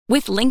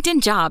With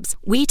LinkedIn Jobs,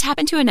 we tap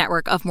into a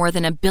network of more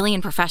than 1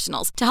 billion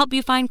professionals to help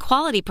you find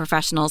quality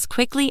professionals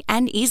quickly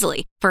and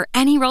easily for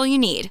any role you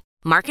need.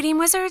 Marketing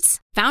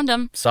wizards? Found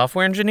them.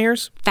 Software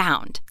engineers?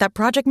 Found. That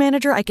project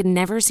manager I could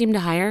never seem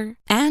to hire?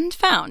 And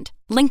found.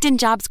 LinkedIn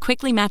Jobs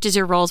quickly matches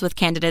your roles with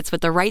candidates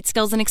with the right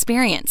skills and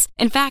experience.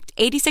 In fact,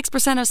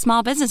 86% of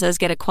small businesses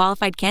get a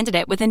qualified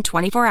candidate within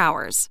 24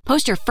 hours.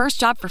 Post your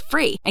first job for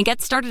free and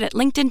get started at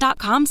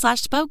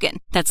linkedin.com/spoken.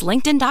 That's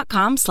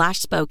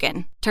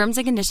linkedin.com/spoken. Terms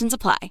and conditions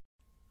apply.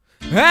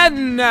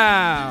 And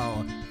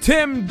now,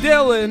 Tim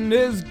Dillon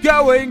is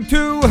going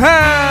to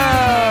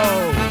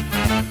hell!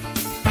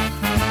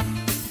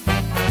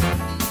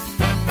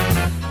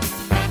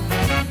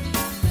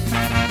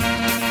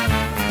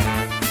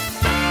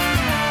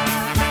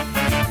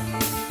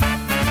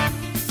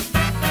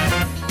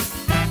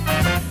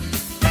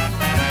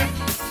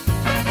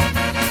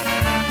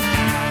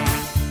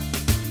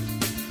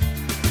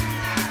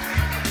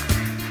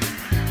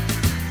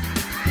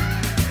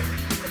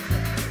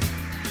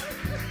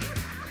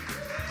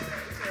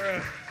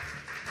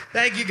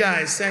 Thank you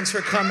guys. Thanks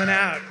for coming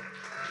out.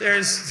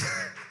 There's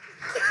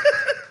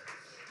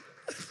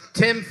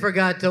Tim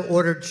forgot to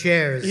order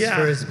chairs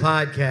for his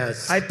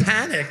podcast. I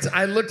panicked.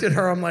 I looked at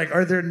her. I'm like,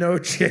 are there no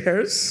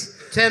chairs?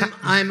 Tim,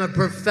 I'm a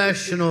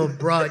professional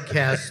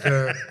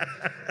broadcaster.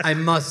 I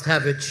must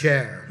have a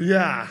chair.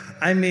 Yeah.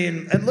 I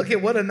mean, and look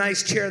at what a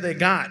nice chair they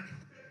got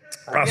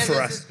for us.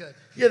 This is good.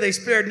 Yeah, they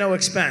spared no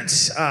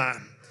expense.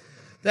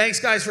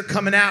 Thanks, guys, for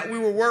coming out. We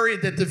were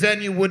worried that the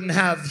venue wouldn't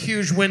have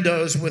huge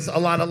windows with a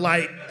lot of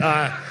light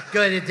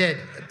Good, it did.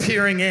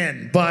 peering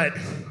in, but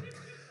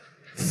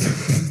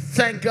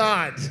thank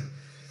God.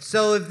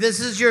 So if this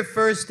is your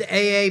first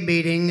AA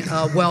meeting,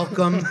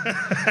 welcome.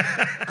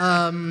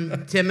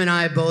 Tim and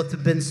I both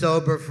have been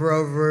sober for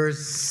over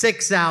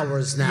 6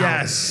 hours now.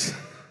 Yes.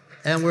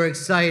 And we're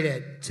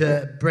excited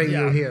to bring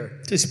you here.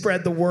 To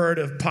spread the word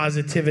of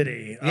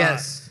positivity.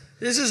 Yes.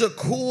 This is a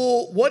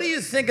cool... What do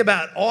you think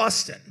about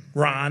Austin,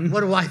 Ron?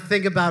 What do I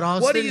think about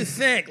Austin? What do you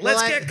think?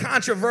 Let's get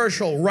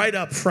controversial right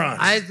up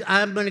front.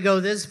 I'm going to go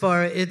this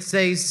far. It's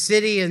a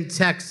city in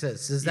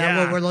Texas. Is that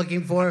what we're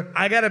looking for?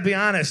 I got to be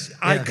honest.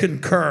 I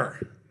concur.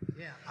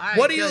 Yeah. All right,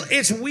 What do you?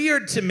 It's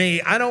weird to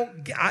me. I don't.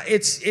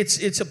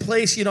 It's a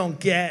place you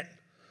don't get.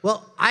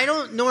 Well, I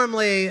don't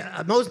normally.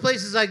 Most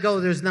places I go,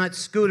 there's not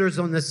scooters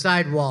on the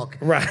sidewalk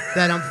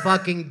that I'm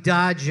fucking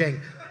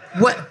dodging.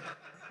 What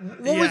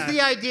was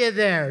the idea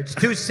there? It's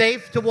too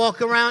safe to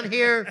walk around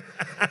here.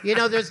 You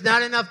know, there's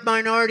not enough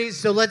minorities,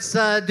 so let's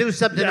do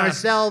something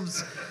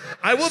ourselves.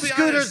 I will be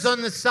Scooters honest,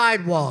 on the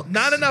sidewalk.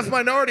 Not enough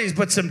minorities,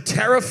 but some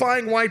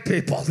terrifying white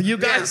people. You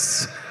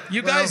guys,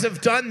 guys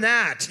have done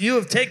that. You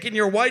have taken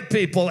your white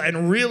people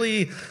and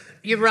really...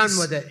 You run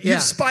with it. You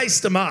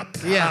spiced them up.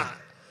 Yeah.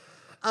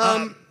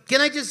 Can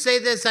I just say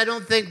this? I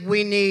don't think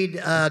we need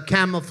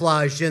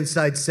camouflage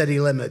inside city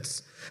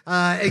limits.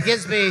 It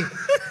gives me...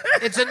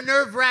 It's a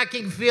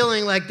nerve-wracking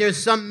feeling like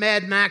there's some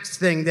Mad Max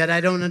thing that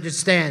I don't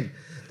understand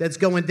that's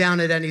going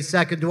down at any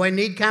second. Do I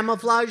need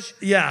camouflage?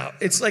 Yeah,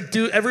 it's like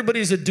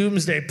everybody's a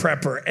doomsday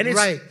prepper. And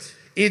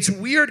it's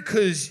weird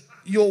because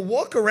you'll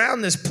walk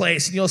around this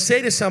place and you'll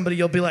say to somebody,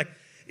 you'll be like,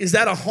 is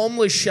that a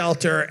homeless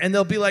shelter? And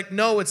they'll be like,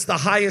 no, it's the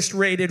highest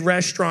rated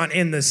restaurant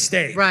in the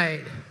state.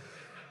 Right.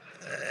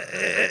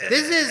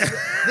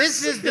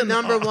 This is the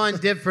number one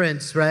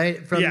difference,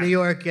 right, from New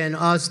York and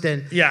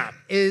Austin. Yeah.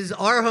 Is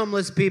our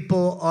homeless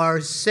people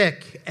are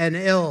sick and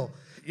ill.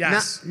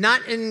 Yes.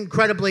 Not in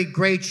incredibly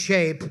great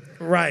shape.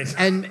 Right.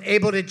 And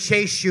able to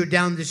chase you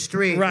down the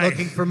street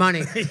looking for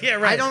money. Yeah,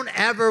 right. I don't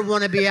ever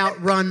want to be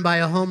outrun by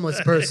a homeless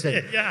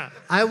person. Yeah.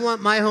 I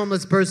want my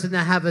homeless person to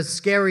have a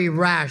scary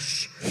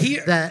rash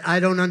that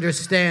I don't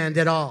understand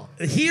at all.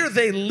 Here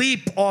they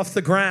leap off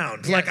the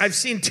ground. Like I've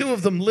seen two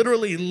of them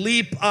literally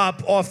leap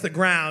up off the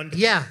ground.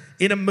 Yeah.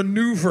 In a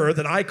maneuver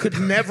that I could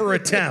never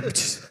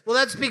attempt. Well,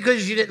 that's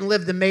because you didn't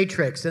live the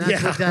Matrix, and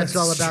that's what that's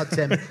all about,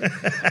 Tim.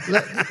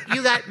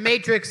 You got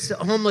Matrix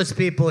homeless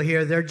people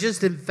here. They're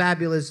just in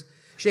fabulous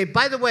shape.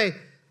 By the way,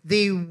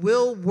 the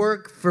will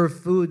work for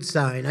food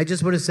sign, I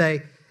just want to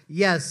say,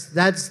 yes,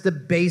 that's the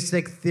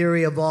basic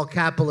theory of all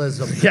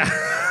capitalism. Yeah.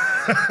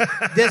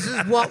 This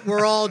is what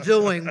we're all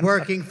doing,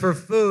 working for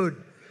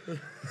food.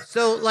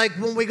 So, like,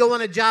 when we go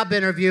on a job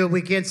interview,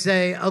 we can't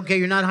say, okay,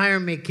 you're not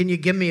hiring me. Can you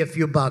give me a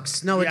few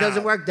bucks? No, it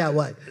doesn't work that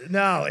way.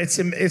 No, it's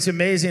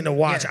amazing to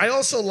watch. I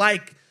also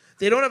like,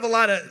 they don't have a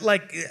lot of,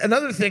 like,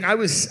 another thing, I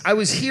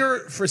was here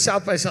for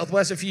South by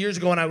Southwest a few years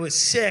ago, and I was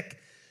sick.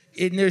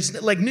 And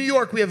there's, like, New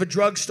York, we have a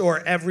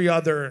drugstore. Every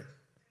other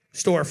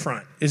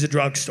storefront is a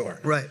drugstore.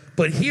 Right.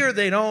 But here,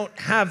 they don't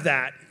have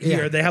that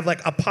here. They have, like,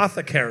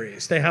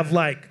 apothecaries. They have,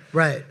 like...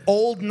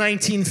 old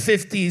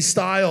 1950s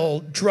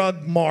style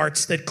drug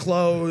marts that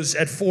close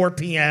at 4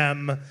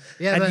 p.m.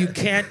 And you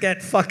can't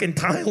get fucking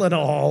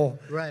Tylenol.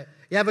 Right.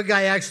 You have a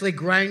guy actually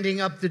grinding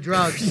up the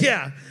drugs.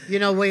 Yeah. You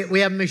know,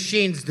 we have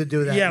machines to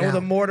do that Yeah, now. with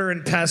a mortar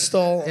and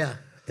pestle. Yeah.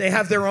 They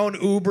have their own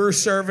Uber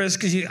service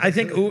because I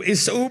think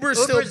is Uber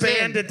still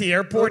banned at the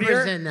airport here?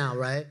 Uber's in now,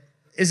 right?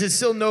 Is it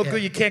still no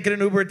good? You can't get an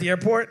Uber at the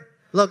airport?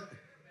 Look,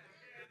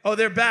 Oh,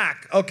 they're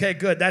back. Okay,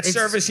 good. That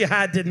service you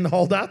had didn't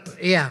hold up?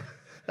 Yeah.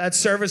 That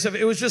service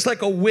it was just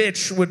like a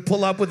witch would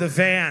pull up with a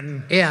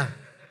van. Yeah.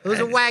 It was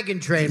a wagon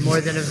train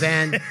more than a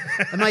van.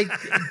 Am I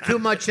too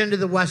much into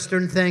the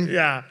Western thing?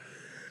 Yeah.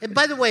 And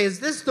by the way, is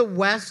this the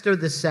West or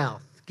the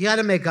South? You got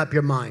to make up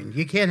your mind.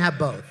 You can't have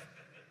both.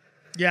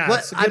 Yeah,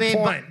 that's a good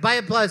point. By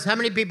applause, how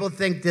many people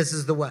think this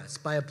is the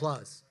West? By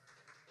applause.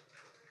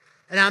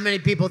 And how many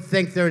people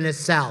think they're in the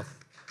South?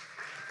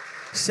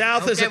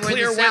 South is a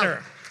clear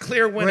winner.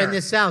 Clear winner. We're in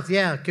the South,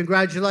 yeah.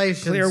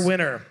 Congratulations. Clear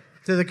winner.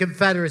 To the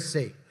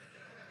Confederacy.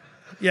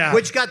 Yeah.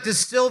 Which got the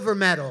silver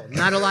medal.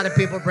 Not a lot of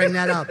people bring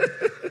that up.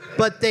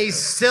 But they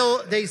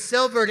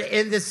silvered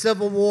in the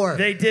Civil War.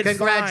 They did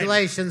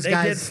Congratulations, fine.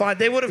 guys. They did fine.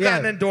 They would have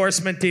gotten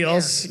endorsement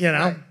deals, you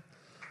know.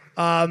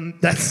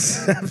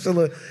 That's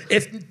absolute.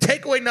 If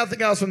take away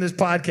nothing else from this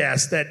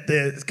podcast, that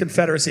the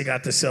Confederacy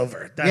got the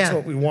silver. That's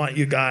what we want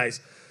you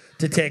guys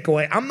to take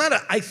away.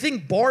 I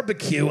think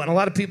barbecue, and a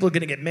lot of people are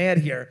going to get mad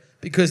here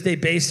because they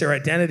base their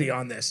identity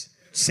on this.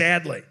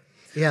 Sadly,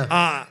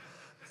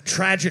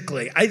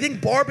 tragically, I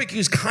think barbecue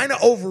is kind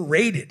of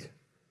overrated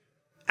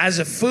as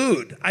a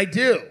food. I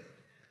do.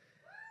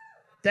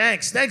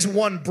 Thanks,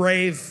 one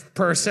brave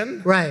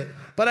person. Right.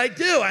 But I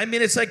do. I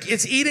mean, it's like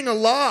it's eating a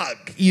log.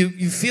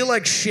 You feel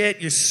like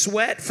shit. You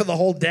sweat for the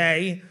whole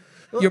day.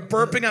 You're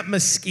burping up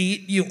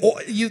mesquite.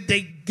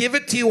 They give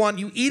it to you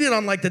you eat it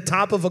on like the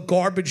top of a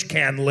garbage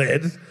can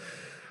lid.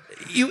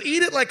 You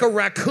eat it like a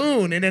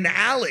raccoon in an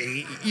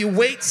alley. You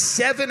wait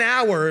 7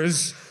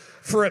 hours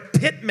for a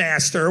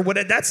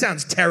pitmaster. That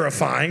sounds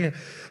terrifying.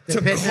 To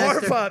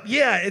carve up.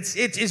 Yeah,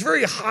 it's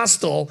very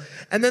hostile.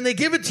 And then they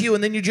give it to you,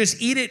 and then you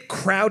just eat it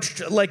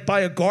crouched like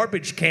by a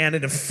garbage can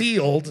in a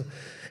field.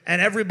 And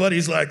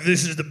everybody's like,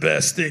 this is the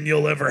best thing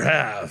you'll ever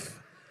have.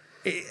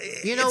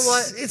 You know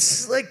what?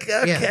 It's like,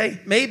 okay,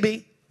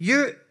 maybe.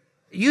 You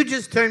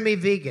just turned me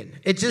vegan.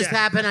 It just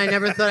happened. I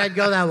never thought I'd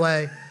go that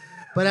way.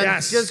 But I'm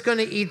just going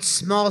to eat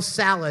small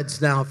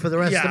salads now for the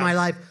rest of my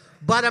life.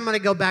 But I'm going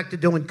to go back to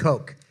doing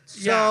Coke.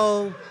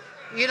 So,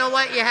 you know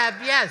what? You have,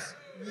 yes.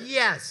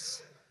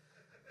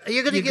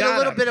 You're going to get a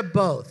little bit of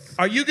both.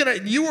 Are you going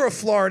to, you were a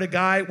Florida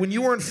guy. When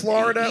you were in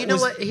Florida. You know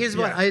what? Here's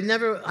what.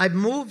 I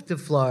moved to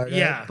Florida.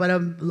 Yeah. But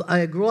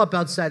I grew up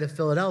outside of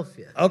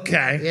Philadelphia.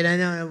 Okay.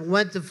 And I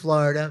went to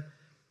Florida.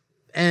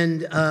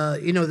 And,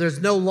 there's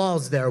no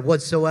laws there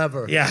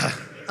whatsoever. Yeah.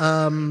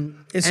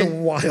 It's a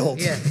wild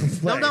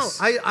place. No.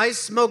 I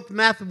smoked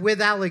meth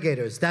with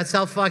alligators. That's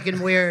how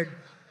fucking weird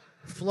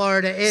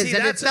Florida is. See,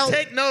 and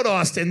take note,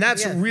 Austin.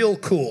 That's real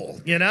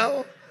cool, you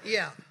know?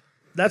 Yeah.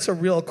 That's a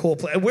real cool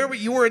place. Where were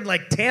you? Were in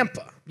like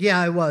Tampa? Yeah,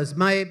 I was.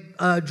 My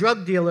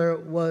drug dealer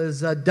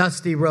was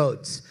Dusty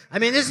Rhodes. I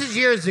mean, this is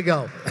years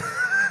ago.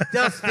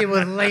 Dusty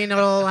was laying it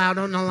all out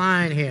on the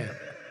line here.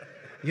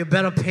 You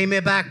better pay me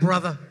back,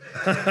 brother.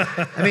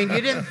 I mean, you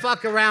didn't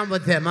fuck around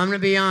with him. I'm going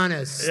to be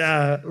honest.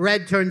 Yeah.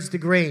 Red turns to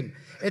green.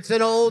 It's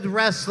an old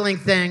wrestling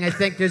thing. I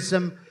think there's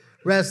some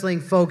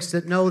wrestling folks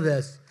that know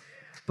this.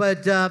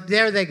 But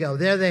there they go.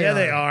 There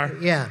they are.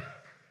 Yeah.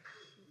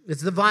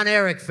 It's the Von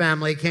Erich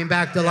family came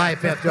back to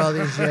life after all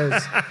these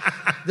years.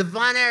 The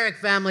Von Erich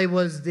family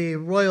was the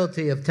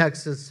royalty of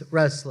Texas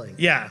wrestling.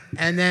 Yeah.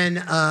 And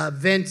then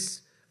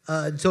Vince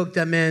took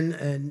them in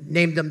and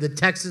named them the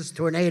Texas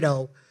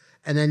Tornado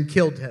and then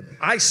killed him.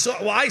 I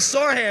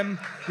saw him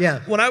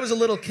when I was a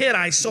little kid.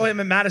 I saw him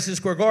in Madison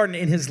Square Garden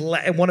in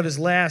one of his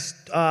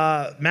last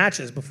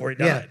matches before he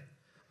died. Yeah.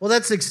 Well,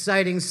 that's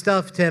exciting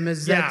stuff, Tim.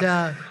 This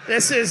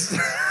is...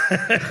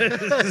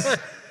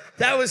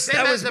 That was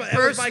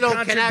my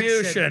contribution.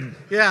 Connection.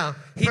 Yeah.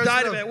 He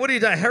died of it. What did he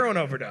die? Heroin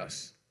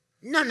overdose.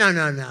 No.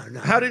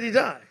 How did he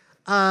die?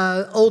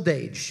 Old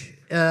age.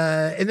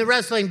 In the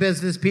wrestling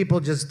business,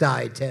 people just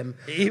die, Tim.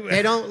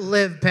 They don't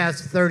live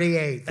past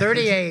 38.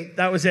 38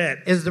 that was it.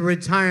 Is the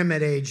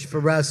retirement age for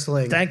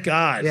wrestling. Thank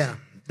God. Yeah.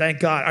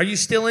 Thank God. Are you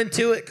still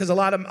into it? Because a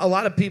lot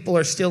of people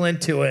are still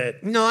into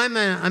it. No, I'm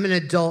an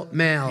adult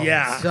male.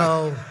 Yeah.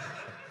 So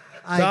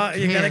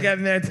you're gonna get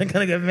mad. They're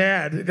gonna get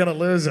mad. You're gonna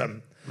lose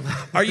them.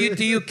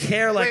 Do you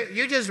care? Like wait,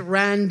 you just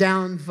ran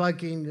down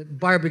fucking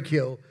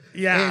barbecue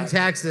in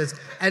Texas,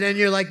 and then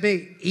you're like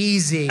me,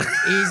 easy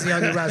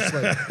on the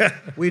wrestling.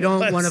 We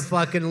don't want to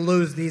fucking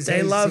lose these.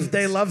 They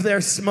love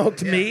their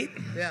smoked meat.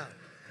 Yeah.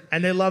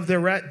 And they love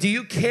their. Do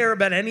you care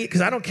about any?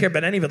 Because I don't care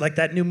about any of it. Like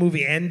that new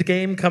movie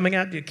Endgame coming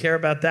out. Do you care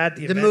about that?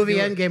 The movie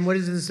Endgame. What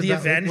is this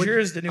about? The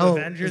Avengers. The new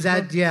Avengers. Is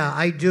that? Yeah,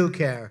 I do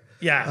care.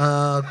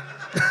 Yeah.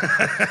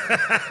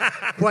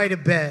 Quite a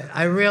bit.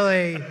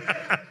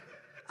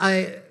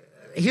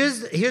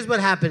 Here's what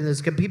happened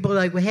is people are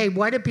like, well, hey,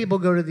 why do people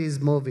go to these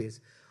movies?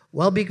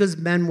 Well, because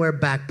men wear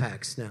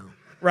backpacks now.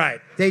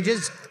 Right. They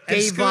just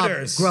gave up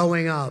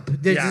growing up.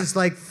 They're just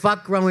like,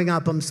 fuck growing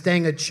up, I'm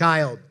staying a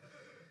child.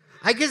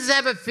 I just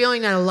have a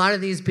feeling that a lot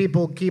of these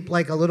people keep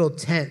like a little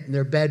tent in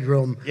their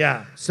bedroom.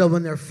 Yeah. So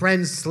when their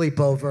friends sleep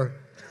over,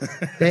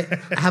 they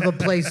have a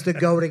place to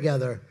go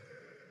together.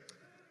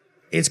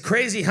 It's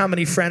crazy how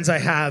many friends I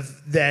have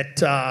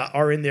that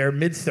are in their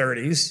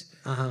mid-30s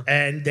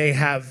and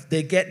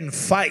they get in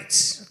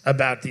fights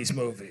about these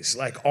movies,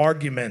 like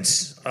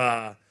arguments,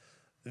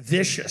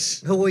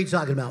 vicious. Who are we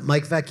talking about?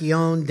 Mike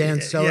Vecchione, Dan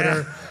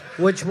Soder? Yeah.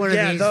 Which one of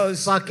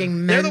these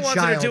fucking men? They're the ones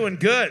that are doing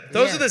good.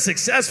 Those are the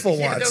successful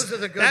ones. Those are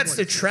the good That's ones.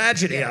 the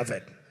tragedy of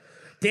it.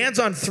 Dan's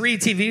on 3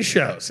 TV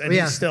shows, and he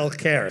still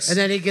cares. And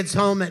then he gets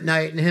home at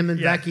night, and him and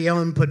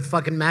Vecchione put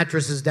fucking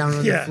mattresses down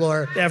on the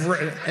floor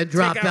and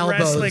drop take out elbows.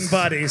 wrestling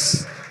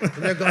buddies. And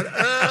they're going,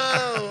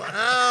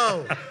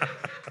 oh.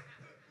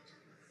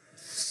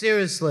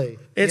 Seriously.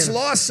 It's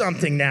lost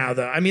something now,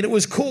 though. I mean, it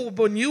was cool.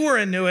 When you were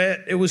into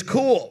it, it was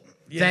cool.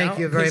 Thank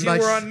you very much. Because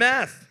you were on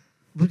meth.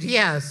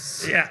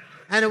 Yes. Yeah.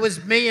 And it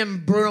was me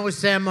and Bruno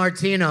San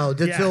Martino,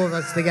 the two of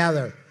us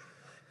together.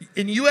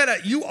 And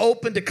you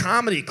opened a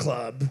comedy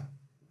club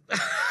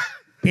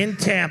in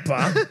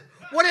Tampa.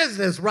 What is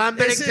this, Ron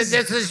Bennington?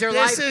 This is your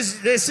life?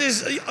 This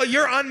is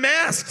you're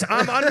unmasked.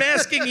 I'm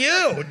unmasking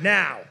you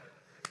now.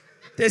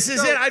 This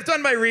is it. I've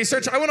done my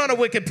research. I went on a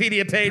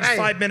Wikipedia page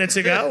 5 minutes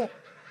ago,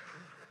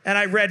 and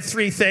I read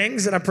 3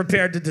 things that I'm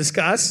prepared to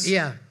discuss.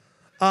 Yeah.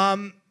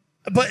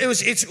 But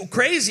it's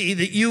crazy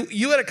that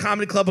you had a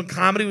comedy club and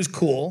comedy was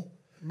cool.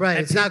 Right.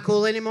 It's not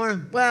cool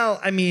anymore? Well,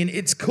 I mean,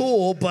 it's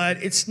cool, but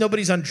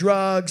nobody's on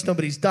drugs,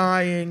 nobody's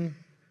dying.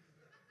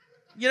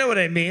 You know what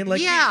I mean?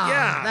 Like,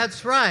 yeah,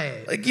 that's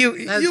right. Like you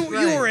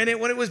were in it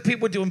when it was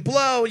people doing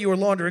blow. You were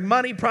laundering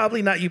money,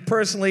 probably not you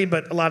personally,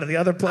 but a lot of the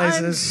other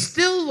places. I'm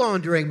still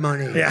laundering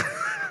money. Yeah.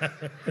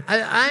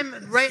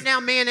 I'm right now.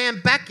 Me and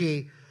Aunt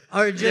Becky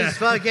are just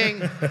fucking.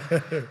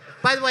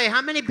 By the way,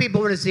 how many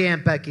people want to see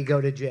Aunt Becky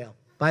go to jail?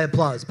 By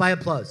applause. By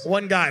applause.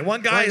 One guy.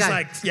 One guy is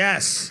like,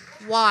 yes.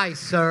 Why,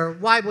 sir?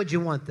 Why would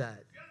you want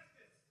that?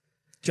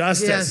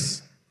 Justice.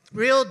 Yes.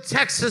 Real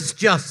Texas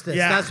justice.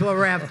 Yeah. That's what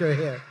we're after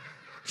here.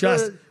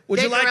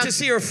 Would you like to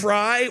see her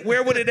fry?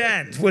 Where would it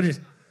end?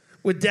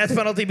 Would death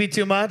penalty be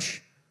too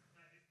much?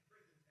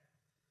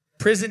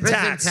 Prison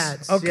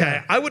tats. Okay.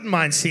 Yeah. I wouldn't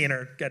mind seeing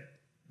her get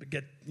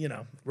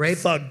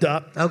raped, thugged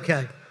up.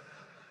 Okay.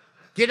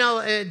 You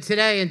know,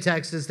 today in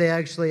Texas, they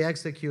actually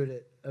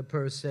executed a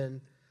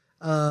person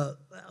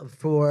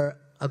for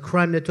a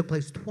crime that took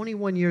place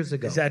 21 years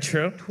ago. Is that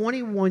true?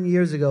 21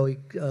 years ago, it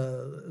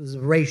was a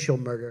racial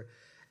murder.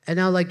 And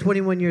now, like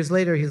 21 years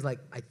later, he's like,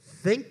 I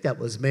think that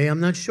was me. I'm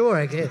not sure.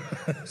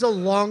 It's a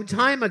long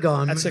time ago.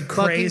 I'm That's a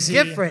fucking crazy...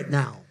 different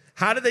now.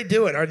 How do they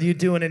do it? Are you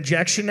doing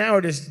injection now,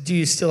 or do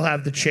you still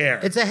have the chair?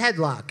 It's a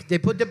headlock. They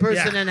put the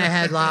person in a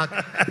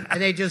headlock,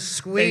 and they just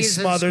squeeze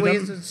and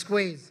squeeze and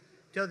squeeze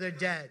till they're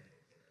dead.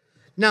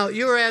 Now,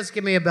 you were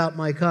asking me about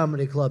my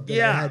comedy club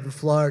that I had in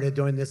Florida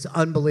during this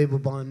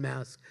unbelievable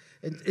unmask.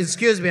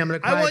 Excuse me, I'm going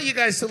to cry. I want you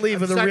guys to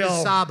leave with a real... I'm starting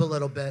to sob a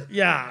little bit.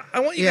 Yeah. I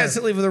want you guys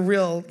to leave with a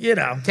real,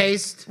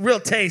 taste? Real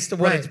taste of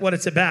what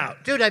it's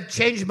about. Dude, I've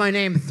changed my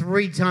name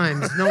 3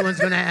 times. No one's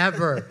going to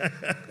ever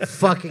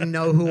fucking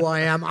know who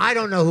I am. I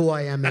don't know who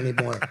I am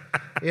anymore.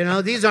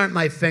 These aren't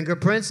my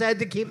fingerprints. I had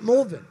to keep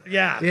moving.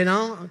 Yeah.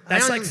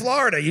 That's like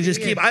Florida. You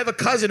just keep... I have a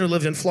cousin who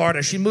lives in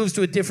Florida. She moves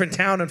to a different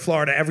town in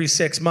Florida every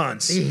 6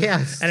 months.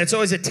 Yes. And it's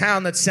always a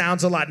town that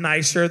sounds a lot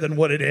nicer than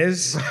what it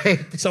is. Right.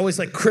 It's always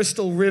like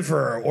Crystal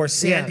River or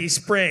Sandy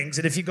Springs.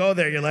 And if you go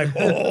there, you're like,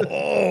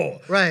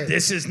 right.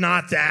 This is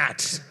not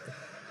that.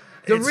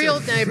 The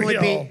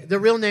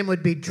real name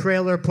would be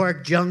Trailer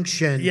Park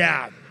Junction.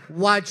 Yeah.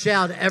 Watch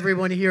out,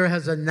 everyone here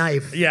has a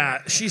knife.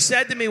 Yeah. She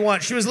said to me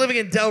once, she was living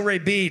in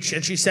Delray Beach,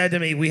 and she said to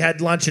me, we had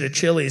lunch at a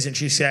Chili's, and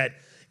she said,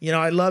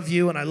 I love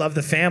you and I love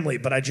the family,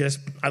 but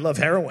I love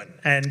heroin.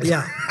 And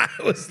I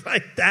was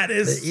like, that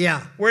is,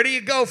 where do you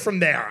go from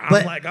there?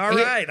 I'm like, all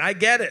right, I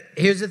get it.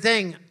 Here's the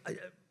thing.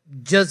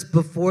 Just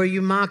before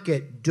you mock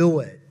it, do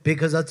it.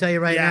 Because I'll tell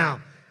you right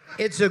now,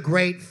 it's a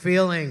great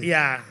feeling.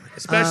 Yeah.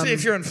 Especially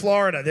if you're in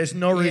Florida. There's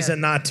no reason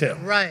not to.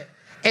 Right.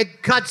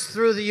 It cuts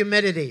through the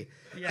humidity.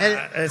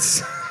 Yeah,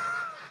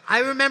 I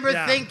remember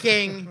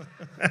thinking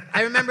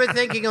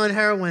on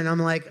heroin, I'm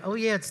like, oh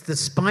yeah, it's the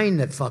spine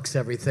that fucks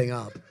everything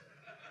up.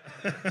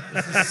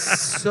 This is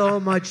so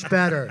much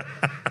better.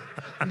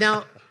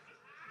 Now,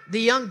 the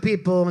young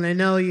people, and I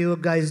know you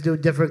guys do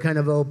different kind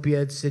of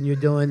opiates, and you're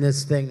doing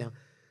this thing now.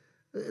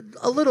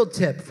 A little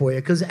tip for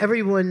you, because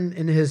everyone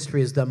in history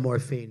has done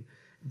morphine,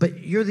 but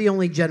you're the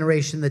only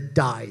generation that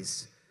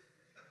dies.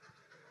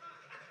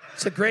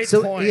 It's a great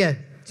point. Yeah,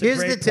 here's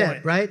the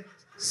tip, right?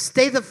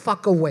 Stay the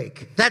fuck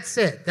awake. That's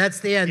it.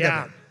 That's the end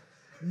of it.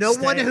 No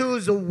one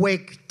who's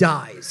awake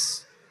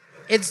dies.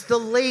 It's the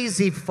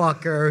lazy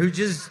fucker who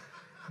just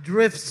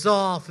drifts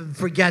off and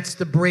forgets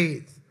to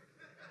breathe.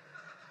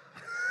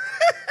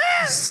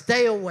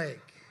 Stay awake.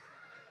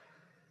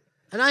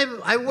 And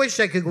I wish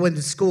I could go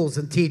into schools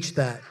and teach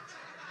that.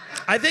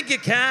 I think you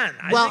can.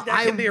 I think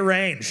that can be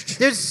arranged.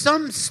 There's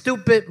some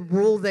stupid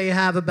rule they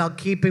have about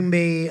keeping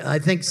me, I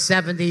think,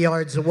 70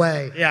 yards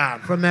away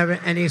from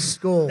any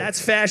school.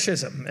 That's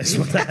fascism, is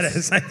what that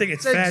is. I think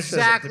it's fascism.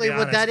 Exactly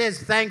what that is.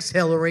 Thanks,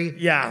 Hillary.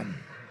 Yeah.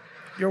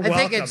 You're welcome. I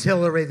think it's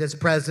Hillary that's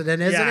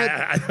president, isn't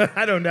it?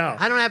 I don't know.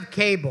 I don't have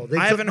cable.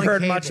 I haven't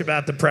heard much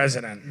about the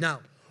president. No.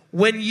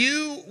 When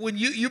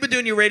you've been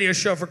doing your radio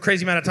show for a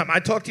crazy amount of time, I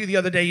talked to you the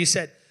other day. You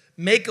said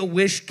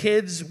Make-A-Wish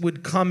kids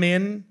would come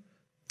in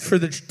to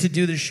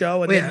do the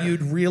show, and then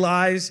you'd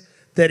realize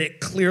that it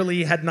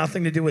clearly had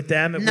nothing to do with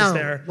them. It was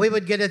their... we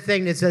would get a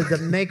thing that says the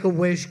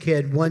Make-A-Wish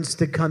kid wants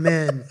to come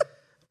in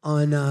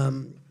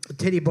on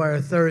Titty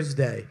Bar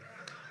Thursday.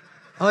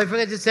 Oh, I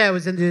forgot to say I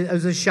was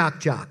a shock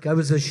jock.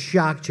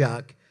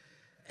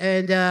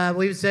 And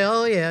we would say,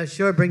 oh, yeah,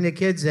 sure, bring the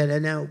kids in.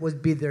 And now it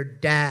would be their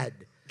dad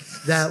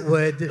that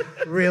would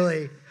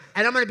really...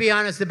 And I'm going to be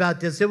honest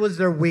about this. It was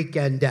their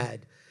weekend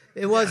dad.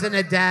 It wasn't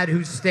a dad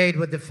who stayed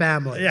with the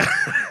family. Yeah.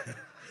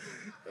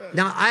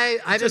 Now,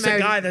 I've just been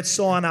married... a guy that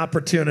saw an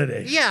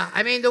opportunity. Yeah,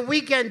 I mean, the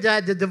weekend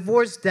dad, the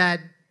divorced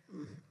dad,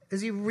 is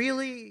he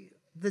really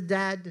the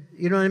dad?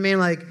 You know what I mean?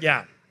 Like,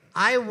 yeah.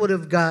 I would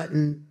have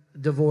gotten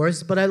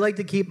divorced, but I like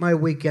to keep my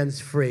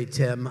weekends free,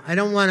 Tim. I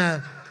don't want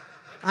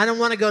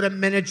to go to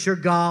miniature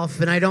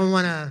golf, and I don't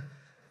want to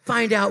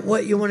find out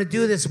what you want to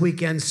do this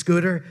weekend,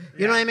 Scooter.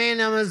 You know what I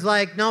mean? I was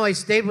like, no, I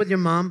stayed with your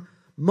mom.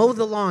 Mow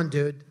the lawn,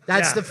 dude.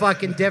 That's the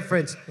fucking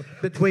difference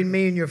between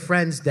me and your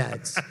friends'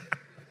 dads.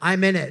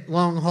 I'm in it,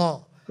 long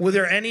haul. Were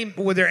there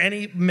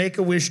any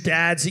Make-A-Wish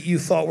dads that you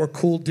thought were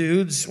cool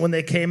dudes when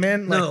they came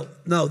in?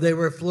 No, they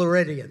were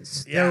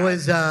Floridians. Yeah. There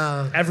was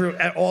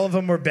all of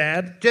them were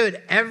bad?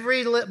 Dude,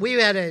 we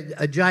had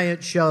a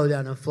giant show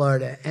down in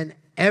Florida, and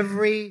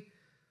every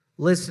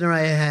listener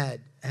I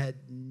had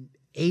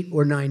 8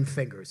 or 9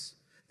 fingers.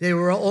 They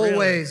were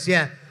always,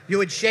 you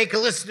would shake a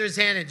listener's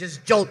hand and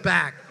just jolt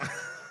back.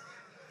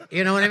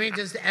 You know what I mean?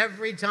 Just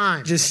every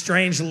time. Just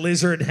strange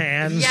lizard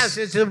hands. Yes,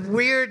 it's a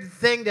weird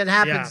thing that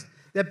happens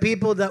that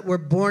people that were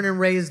born and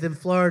raised in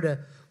Florida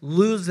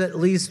lose at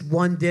least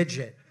 1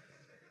 digit.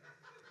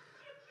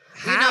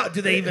 How?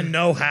 Do they even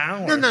know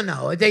how?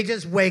 No. They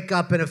just wake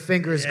up and a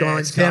finger's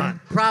gone, Tim.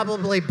 Gone.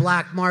 Probably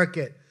black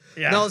market.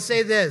 Yeah. They'll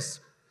say this.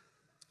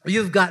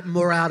 You've gotten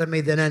more out of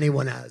me than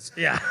anyone has.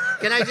 Yeah.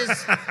 Can I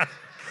just...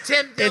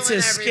 Tim Dillon, it's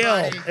a skill.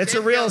 everybody. It's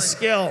Tim a real Dillon.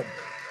 skill.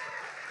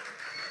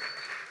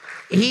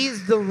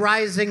 He's the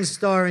rising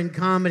star in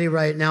comedy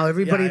right now.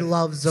 Everybody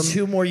loves him.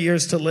 2 more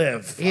years to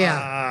live.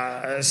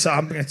 Yeah. So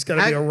it's going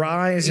to be a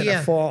rise and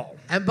a fall.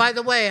 And by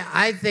the way,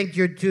 I think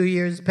you're 2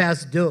 years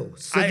past due.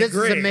 So this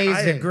agree. is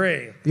amazing. I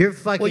agree. You're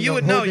fucking... Well, you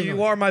would know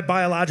you are my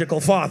biological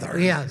father.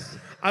 Yes.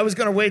 I was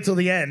going to wait till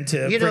the end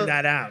to bring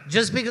that out.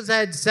 Just because I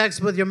had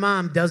sex with your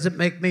mom doesn't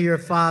make me your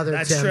father,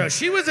 That's Tim. true.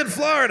 She was in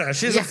Florida.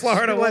 She's a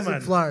Florida woman. She was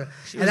in Florida.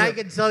 And I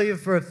can tell you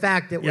for a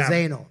fact it was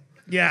anal.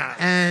 Yeah.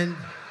 And...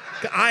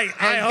 I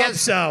hope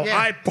so. Yeah.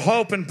 I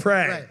hope and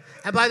pray. Right.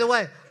 And by the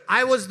way,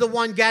 I was the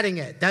one getting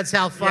it. That's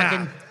how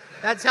fucking...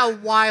 That's how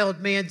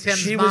wild me and Tim's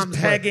She moms was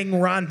pegging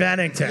Ron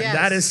Bennington. Yes.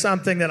 That is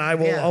something that I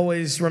will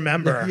always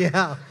remember.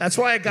 Yeah. That's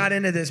why I got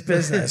into this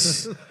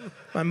business.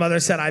 My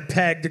mother said I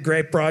pegged a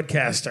great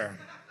broadcaster.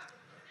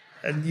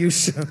 And you...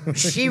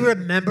 She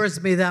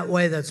remembers me that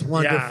way. That's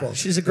wonderful. Yeah,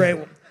 she's a great...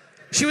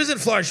 She was in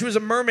Florida. She was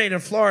a mermaid in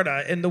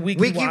Florida in the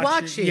Wiki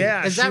Watchy.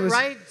 Yeah. Is that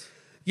right?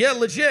 Yeah,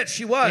 legit.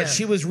 She was. Yeah.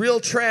 She was real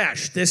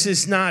trash. This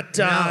is not...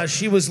 No.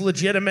 She was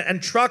legitimate.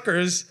 And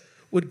truckers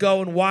would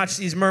go and watch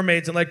these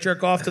mermaids and like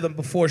jerk off to them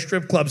before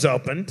strip clubs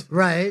opened.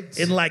 Right.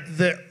 In like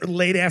the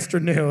late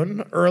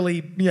afternoon,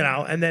 early,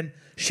 and then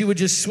she would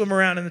just swim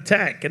around in the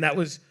tank. And that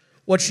was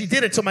what she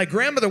did. And so my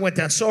grandmother went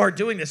down, saw her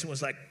doing this and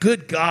was like,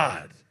 good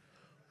God,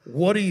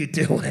 what are you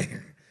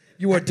doing?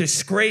 You are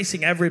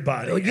disgracing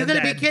everybody. You're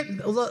going to be kidding.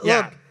 Look,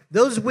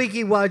 those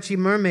Wiki Watchy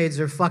mermaids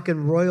are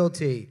fucking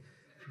royalty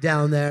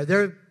down there.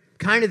 They're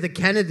kind of the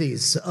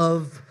Kennedys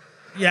of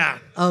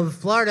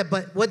Florida.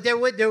 But what there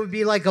would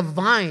be like a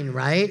vine,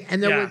 right?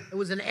 And it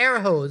was an air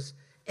hose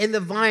in the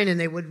vine, and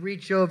they would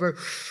reach over,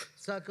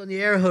 suck on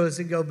the air hose,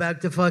 and go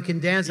back to fucking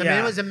dance. I mean,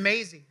 it was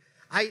amazing.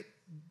 I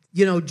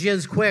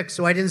jizz quick,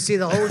 so I didn't see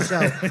the whole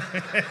show.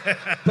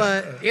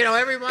 But,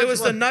 every once... It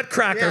was the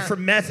Nutcracker for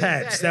meth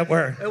heads that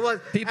were... It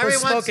was. People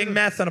smoking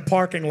meth in a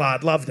parking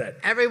lot loved it.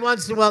 Every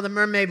once in a while, the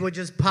mermaid would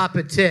just pop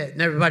a tit,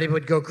 and everybody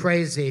would go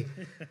crazy.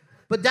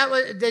 But that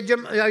was...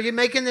 are you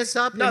making this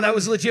up? No, that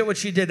was legit what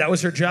she did. That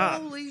was her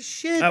job. Holy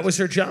shit. That was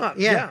her job.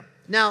 Yeah.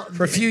 Now...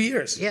 For a few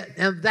years. Yeah.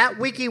 Now, that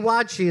Wiki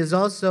Watchy is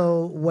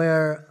also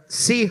where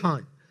Sea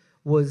Hunt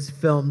was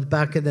filmed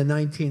back in the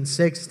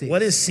 1960s.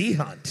 What is Sea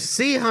Hunt?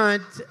 Sea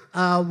Hunt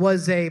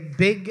was a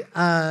big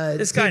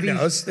This guy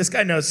knows. This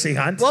guy knows Sea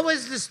Hunt. What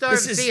was the star of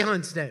Sea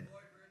Hunt's name?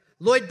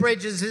 Lloyd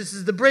Bridges. This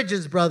is the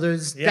Bridges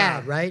brothers'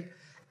 dad, right?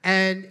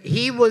 And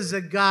he was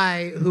a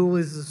guy who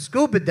was a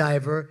scuba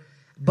diver,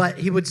 but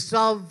he would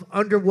solve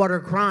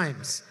underwater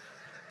crimes.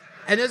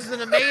 And this is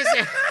an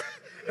amazing...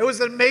 It was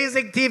an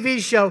amazing TV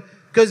show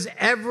because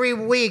every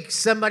week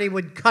somebody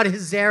would cut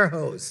his air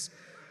hose.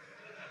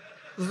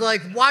 It was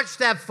like, watch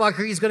that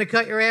fucker, he's going to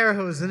cut your air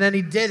hose. And then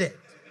he did it.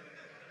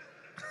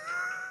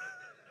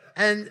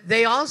 And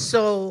they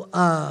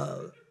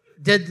also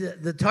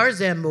did the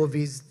Tarzan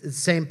movies, the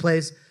same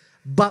place.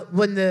 But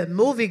when the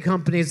movie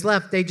companies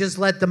left, they just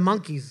let the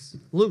monkeys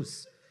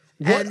loose.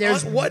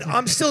 What?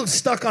 I'm still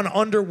stuck on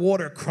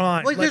underwater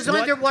crime. Well, there's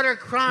underwater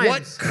crimes.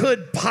 What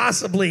could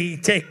possibly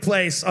take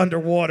place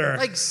underwater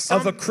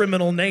of a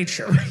criminal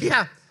nature?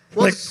 Yeah.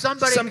 Well, like some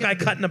somebody guy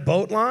cutting a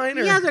boat line?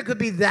 Or? Yeah, there could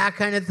be that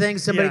kind of thing.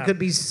 Somebody could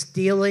be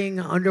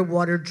stealing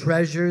underwater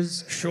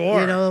treasures.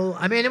 Sure. You know,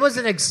 I mean, it was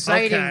an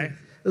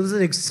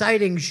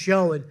exciting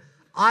show and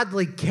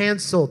oddly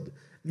canceled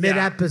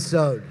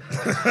mid-episode.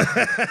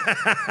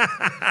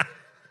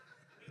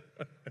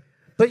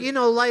 But, you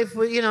know, life,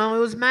 you know, it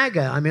was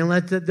MAGA. I mean,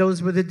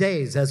 those were the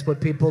days. That's what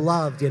people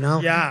loved, you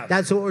know? Yeah.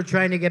 That's what we're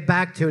trying to get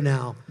back to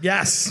now.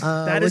 Yes.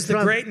 That is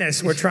the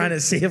greatness we're trying to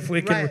see if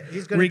we can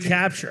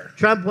recapture.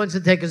 Trump wants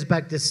to take us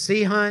back to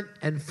Sea Hunt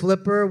and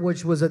Flipper,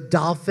 which was a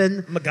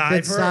dolphin.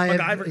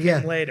 MacGyver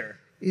came later.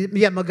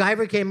 Yeah,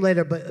 MacGyver came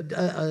later, but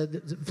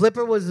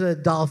Flipper was a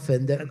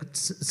dolphin that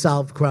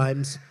solved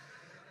crimes.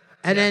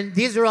 And then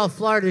these are all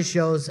Florida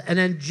shows. And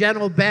then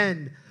Gentle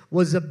Ben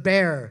was a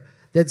bear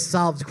that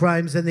solved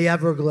crimes in the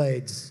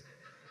Everglades.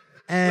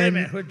 And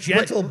wait a minute,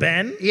 Gentle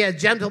Ben? Yeah,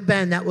 Gentle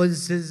Ben. That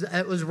was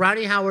it was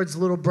Ronnie Howard's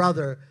little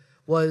brother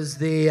was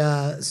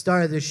the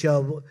star of the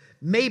show.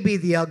 Maybe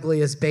the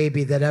ugliest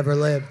baby that ever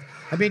lived.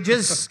 I mean,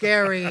 just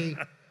scary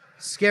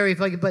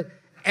fucking. But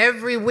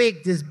every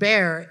week, this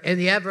bear in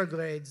the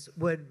Everglades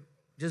would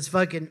just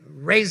fucking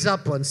raise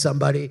up on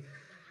somebody.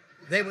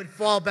 They would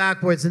fall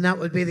backwards, and that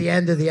would be the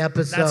end of the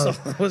episode.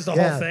 That was the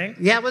whole thing?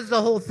 Yeah, it was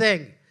the whole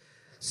thing.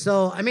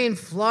 So, I mean,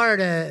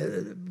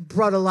 Florida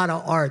brought a lot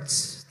of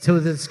arts to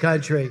this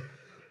country,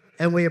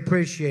 and we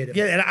appreciate it.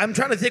 Yeah, and I'm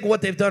trying to think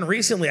what they've done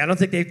recently. I don't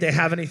think they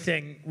have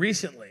anything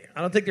recently.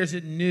 I don't think there's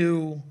a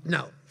new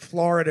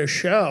Florida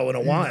show in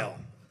a while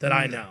that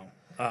I know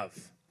of.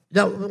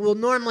 No, well,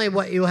 normally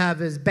what you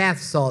have is bath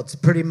salts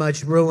pretty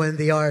much ruin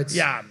the arts.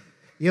 Yeah.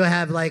 You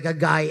have like a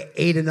guy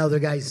ate another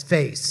guy's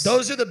face.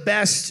 Those are the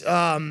best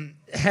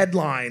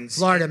headlines.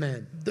 Florida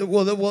man.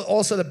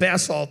 Also the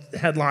bath salt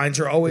headlines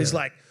are always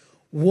like,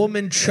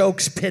 woman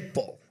chokes pit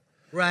bull.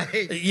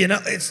 Right. You know,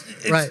 it's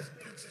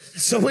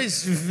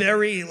always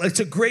it's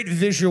a great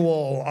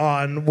visual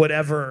on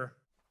whatever.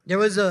 There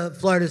was a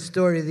Florida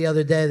story the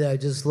other day that I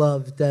just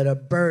loved, that a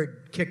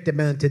bird kicked a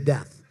man to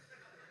death.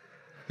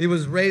 He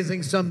was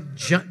raising some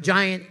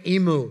giant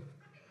emu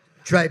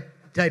type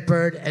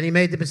bird, and he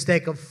made the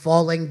mistake of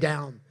falling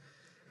down.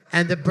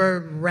 And the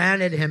bird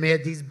ran at him. He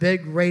had these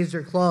big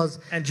razor claws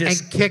and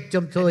kicked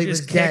him till he was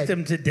dead. Just kicked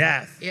him to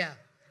death. Yeah.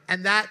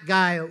 And that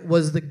guy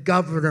was the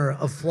governor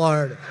of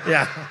Florida.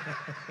 Yeah.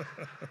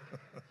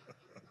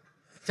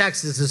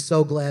 Texas is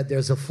so glad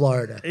there's a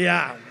Florida.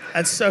 Yeah,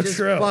 that's so Just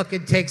true.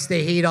 Fucking takes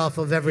the heat off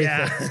of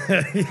everything.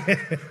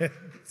 Yeah.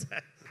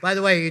 By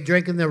the way, are you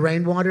drinking the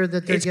rainwater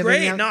that they're giving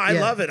great. out? No, I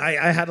love it.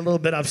 I had a little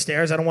bit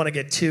upstairs. I don't want to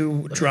get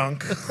too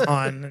drunk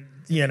on,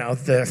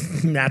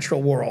 the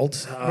natural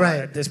world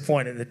at this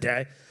point in the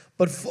day.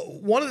 But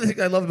one of the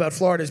things I love about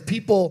Florida is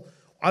people.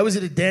 I was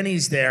at a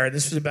Denny's there, and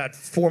this was about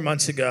 4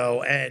 months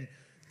ago, and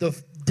the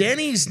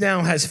Denny's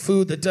now has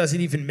food that doesn't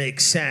even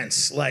make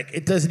sense. Like,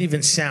 it doesn't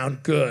even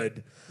sound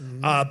good.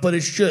 But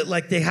it's just,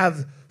 like, they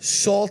have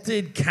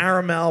salted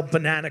caramel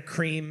banana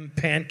cream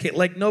pancake.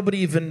 Like, nobody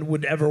even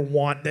would ever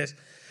want this.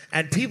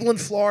 And people in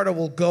Florida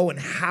will go and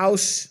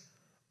house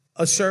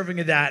a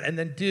serving of that and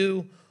then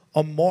do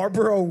a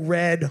Marlboro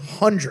Red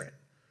 100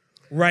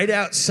 right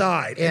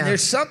outside. Yeah. And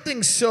there's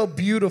something so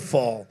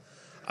beautiful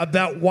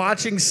about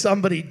watching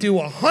somebody do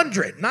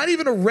 100, not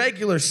even a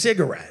regular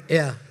cigarette.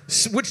 Yeah.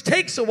 Which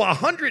takes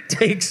 100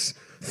 takes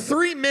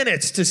 3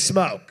 minutes to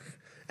smoke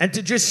and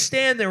to just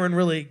stand there and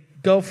really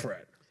go for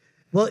it.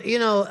 Well,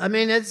 I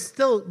mean, it's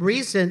still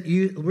recent.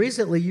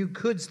 Recently, you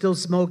could still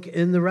smoke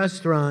in the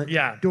restaurant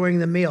during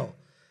the meal.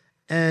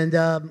 And,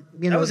 that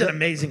was an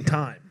amazing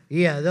time.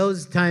 Yeah,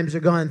 those times are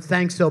gone.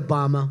 Thanks,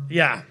 Obama.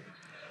 Yeah.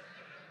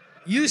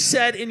 You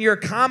said in your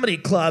comedy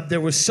club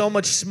there was so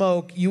much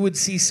smoke, you would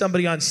see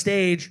somebody on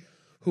stage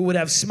who would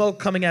have smoke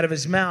coming out of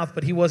his mouth,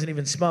 but he wasn't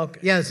even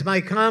smoking. Yes, my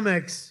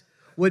comics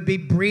would be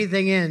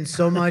breathing in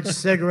so much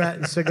cigarette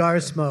and cigar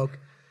smoke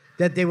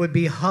that they would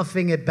be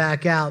huffing it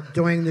back out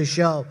during the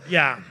show.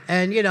 Yeah.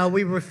 And,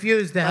 we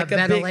refused to have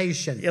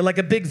ventilation. Like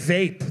a big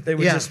vape. They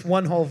were just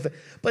one whole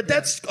But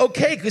that's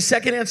okay, because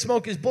secondhand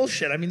smoke is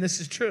bullshit. I mean, this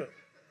is true.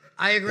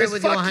 I agree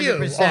with you 100%.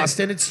 Fuck you,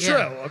 Austin. It's true,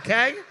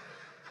 okay?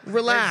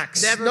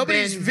 Relax.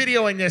 Nobody's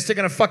videoing this. They're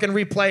going to fucking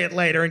replay it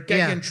later and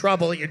get you in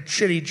trouble at your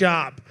shitty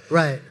job.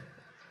 Right.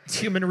 It's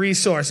human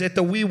resource at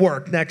the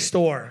WeWork next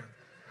door.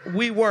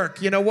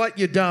 WeWork, you know what?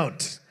 You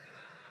don't.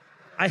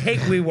 I hate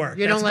WeWork.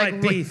 That's my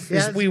beef,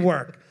 is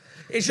WeWork.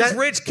 It's just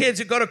rich kids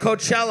who go to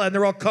Coachella and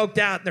they're all coked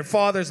out and their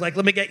father's like,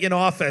 let me get you an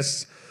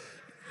office.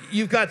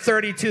 You've got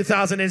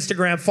 32,000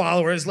 Instagram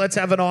followers. Let's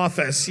have an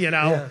office,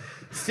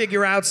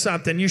 Figure out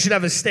something. You should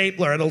have a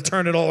stapler. It'll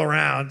turn it all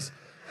around.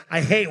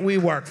 I hate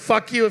WeWork.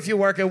 Fuck you if you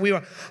work at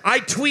WeWork. I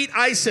tweet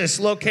ISIS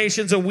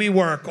locations of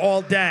WeWork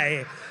all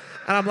day.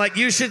 And I'm like,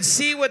 you should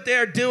see what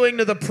they're doing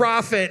to the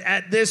prophet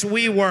at this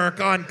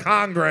WeWork on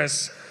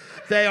Congress.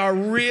 They are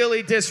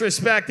really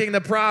disrespecting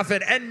the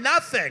prophet and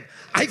nothing.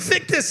 I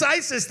think this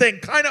ISIS thing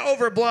kind of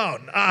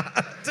overblown,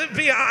 to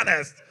be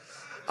honest.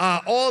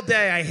 All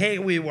day, I hate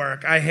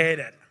WeWork. I hate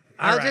it.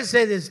 I'll just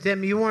say this,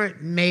 Tim. You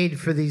weren't made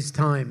for these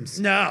times.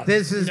 No.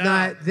 This is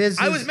not.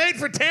 I was made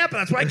for Tampa.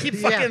 That's why I keep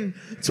fucking.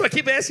 That's why I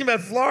keep asking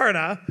about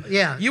Florida.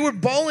 Yeah. You were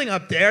bowling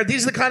up there.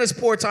 These are the kind of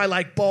sports I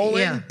like: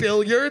 bowling,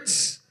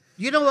 billiards.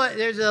 You know what?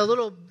 There's a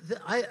little.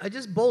 I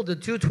just bowled a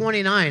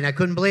 229. I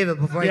couldn't believe it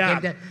before I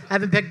came down. I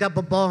haven't picked up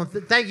a ball.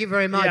 Thank you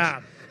very much.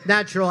 Yeah.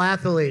 Natural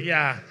athlete.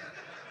 Yeah.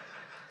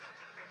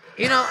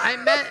 You know,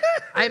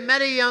 I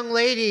met a young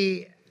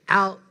lady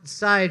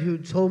outside who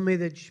told me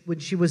that when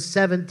she was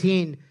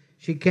 17,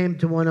 she came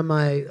to one of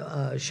my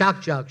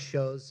shock jock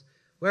shows.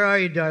 Where are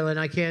you, darling?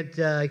 I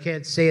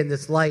can't see in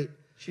this light.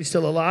 She's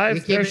still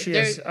alive? There she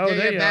is. Oh,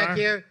 there you back are.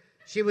 here.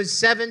 She was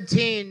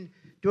 17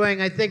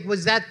 doing, I think,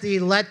 was that the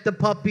Let the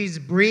Puppies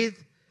Breathe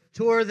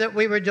tour that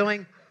we were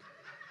doing?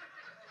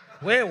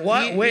 Wait,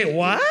 what?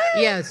 What?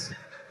 Yes.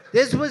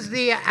 This was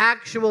the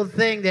actual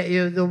thing that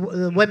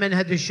the women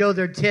had to show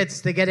their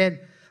tits to get in.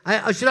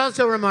 I should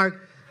also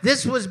remark,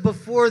 this was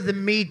before the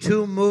Me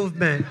Too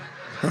movement,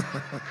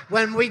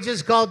 when we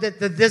just called it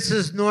the This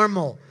Is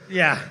Normal.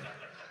 Yeah.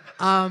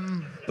 But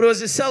it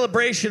was a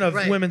celebration of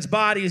women's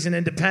bodies and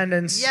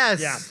independence.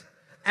 Yes. Yeah.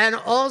 And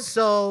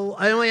also,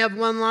 I only have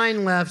one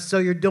line left, so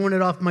you're doing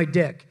it off my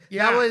dick.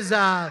 Yeah. That was...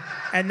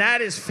 and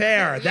that is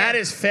fair. Yeah. That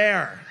is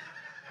fair.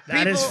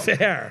 That is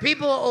fair.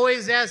 People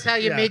always ask how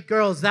you meet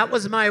girls. That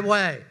was my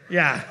way.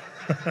 Yeah.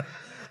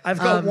 I've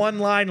got one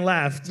line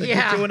left.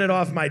 You're doing it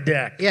off my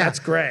dick. Yeah. That's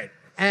great.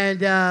 And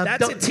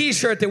that's a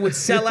T-shirt that would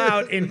sell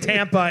out in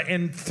Tampa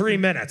in 3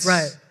 minutes.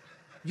 Right.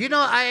 You know,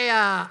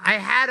 I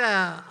had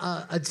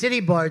a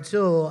titty bar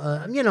too.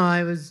 You know,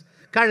 I was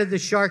kind of the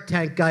Shark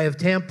Tank guy of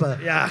Tampa.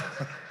 Yeah.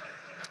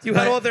 You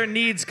had all their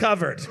needs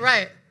covered.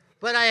 Right.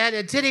 But I had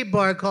a titty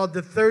bar called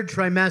the Third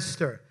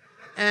Trimester,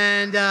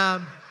 and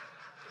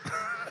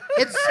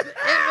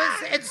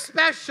it's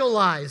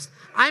specialized.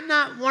 I'm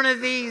not one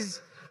of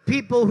these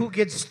people who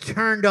gets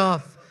turned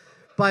off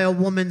by a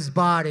woman's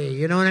body.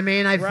 You know what I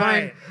mean? I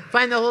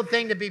find the whole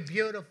thing to be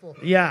beautiful.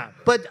 Yeah.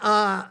 But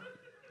a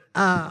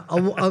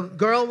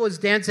girl was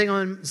dancing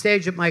on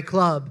stage at my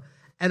club,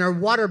 and her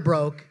water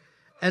broke.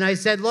 And I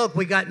said, "Look,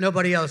 we got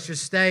nobody else.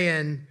 Just stay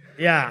in."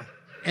 Yeah.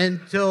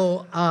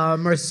 Until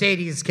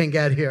Mercedes can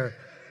get here.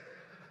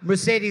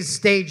 Mercedes'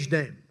 stage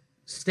name.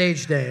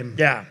 Stage name.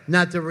 Yeah.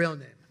 Not the real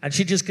name. And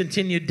she just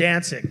continued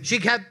dancing. She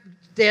kept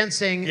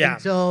dancing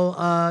until,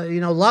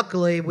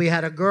 luckily we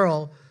had a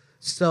girl.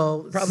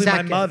 So probably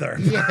my mother.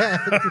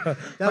 Yeah.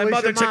 My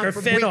mother took her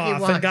fin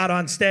off and got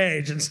on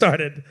stage and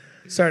started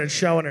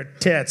showing her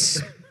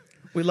tits.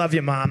 We love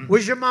you, Mom.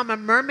 Was your mom a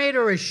mermaid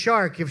or a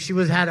shark if she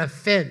had a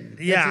fin?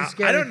 Yeah,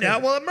 I don't know.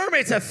 Well,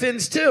 mermaids have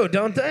fins too,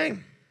 don't they?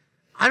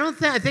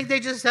 I think they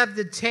just have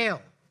the tail.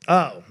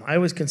 Oh, I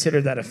always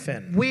considered that a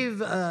fin.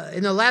 We've,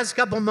 in the last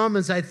couple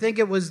moments, I think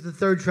it was the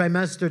Third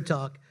Trimester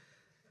talk,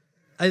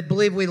 I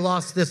believe we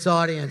lost this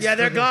audience. Yeah,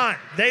 they're gone.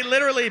 They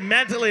literally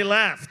mentally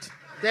left.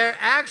 They're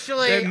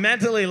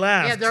mentally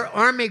left. Yeah, they're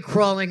army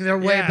crawling their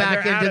way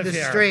back into the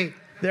street.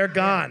 They're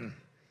gone.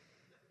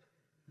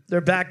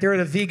 They're back there at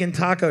a vegan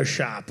taco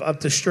shop up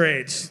the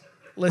streets,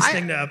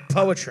 listening to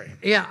poetry.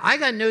 Yeah, I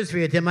got news for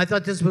you, Tim. I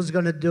thought this was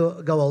going to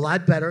go a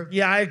lot better.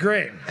 Yeah, I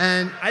agree.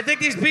 And I think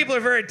these people are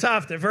very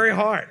tough. They're very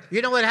hard.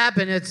 You know what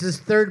happened? It's this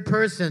third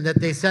person that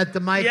they set the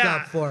mic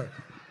up for.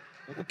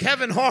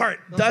 Kevin Hart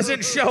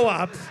doesn't show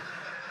up.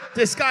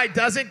 This guy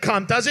doesn't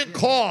come, doesn't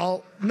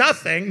call,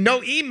 nothing,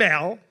 no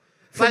email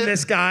from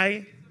this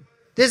guy.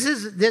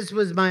 This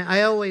was my.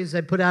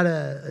 I put out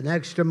an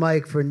extra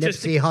mic for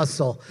Nipsey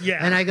Hussle. Yeah.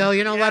 And I go,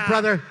 you know what,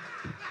 brother?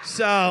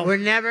 So we're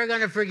never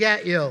gonna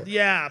forget you.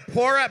 Yeah.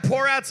 Pour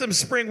out some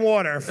spring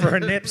water for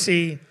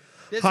Nipsey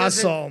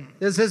Hussle.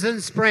 This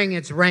isn't spring.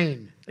 It's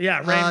rain. Yeah,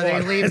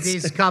 rainwater. They leave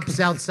these cups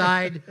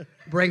outside.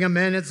 Bring them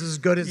in. It's as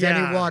good as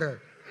any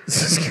water.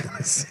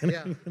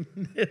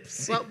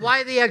 Well,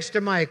 why the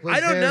extra mic? I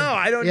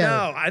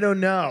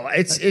don't know.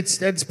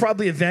 It's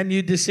probably a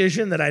venue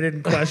decision that I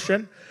didn't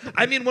question.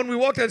 I mean, when we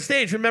walked on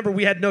stage, remember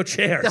we had no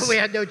chairs. No, we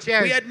had no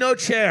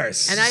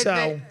chairs. And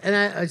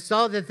I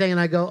saw the thing and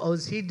I go, oh,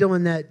 is he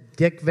doing that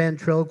Dick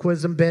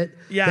ventriloquism bit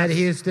that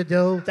he used to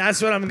do?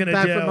 That's what I'm going to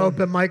do. Back from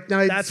open mic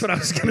nights. That's what I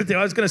was going to do.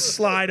 I was going to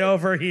slide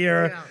over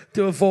here,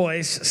 do a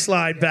voice,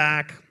 slide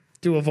back,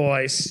 do a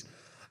voice.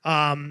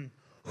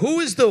 Who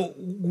is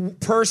the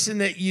person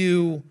that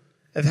you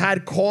have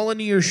had call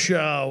into your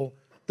show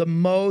the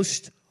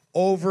most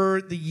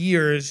over the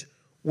years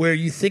where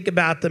you think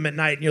about them at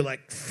night and you're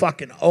like,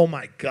 fucking, oh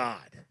my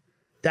God,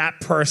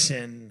 that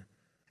person,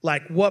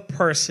 like what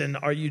person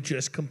are you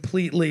just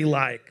completely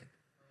like,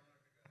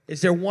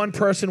 is there one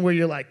person where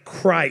you're like,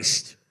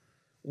 Christ,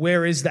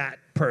 where is that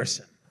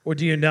person? Or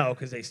do you know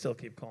because they still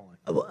keep calling?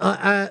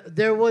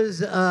 There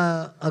was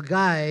a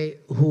guy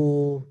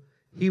who,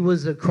 he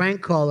was a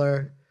crank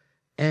caller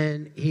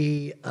and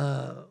he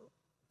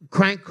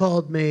crank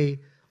called me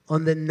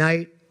on the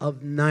night of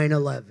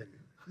 9/11.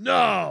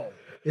 No.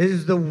 It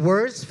is the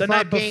worst The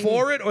night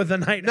before it or the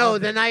night of? No,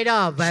 the night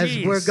of. As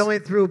we're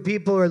going through,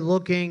 people are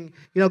looking,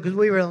 because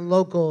we were in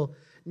local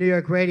New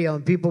York radio,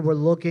 and people were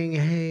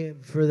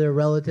looking, for their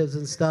relatives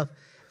and stuff.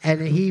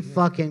 And he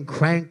fucking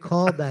crank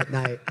called that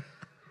night.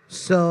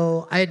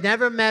 So I had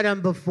never met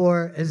him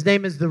before. His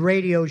name is the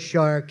Radio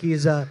Shark.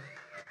 He's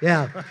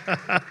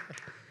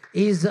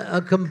he's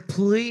a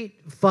complete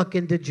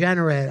fucking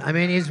degenerate. I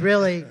mean,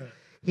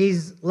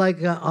 he's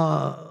like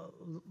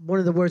one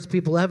of the worst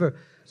people ever.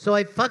 So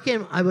I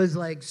was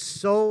like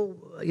so,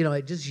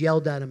 I just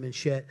yelled at him and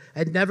shit.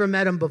 I'd never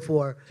met him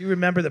before. Do you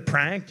remember the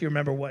prank? Do you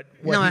remember what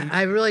no,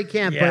 I really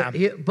can't.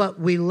 Yeah. But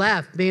we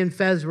left. Me and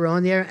Fez were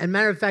on the air. And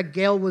matter of fact,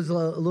 Gail was a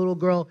little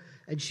girl,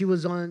 and she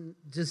was on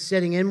just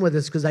sitting in with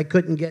us because I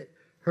couldn't get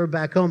her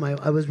back home.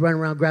 I was running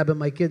around grabbing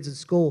my kids at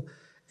school.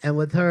 And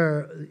with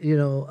her,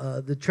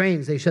 the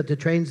trains, they shut the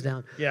trains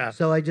down. Yeah.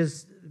 So I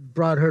just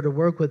brought her to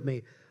work with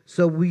me.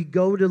 So we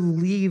go to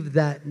leave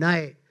that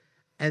night,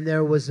 and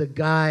there was a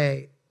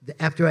guy,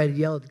 after I had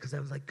yelled, because I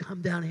was like,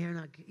 come down here. And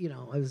I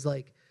was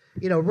like,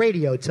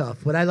 radio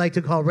tough, what I like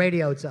to call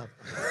radio tough.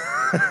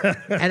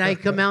 And I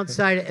come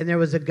outside, and there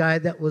was a guy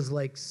that was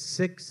like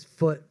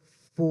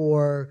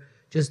 6'4",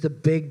 just a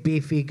big,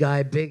 beefy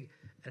guy,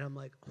 and I'm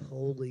like,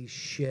 holy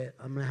shit,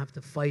 I'm going to have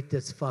to fight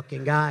this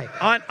fucking guy.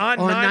 On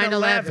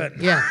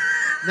 9/11. Yeah,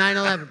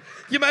 9/11.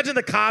 You imagine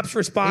the cops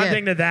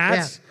responding to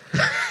that?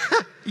 Yeah.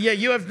 Yeah,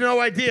 you have no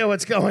idea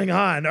what's going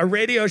on. A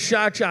radio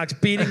shock jock's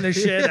beating the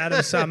shit out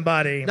of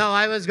somebody. No,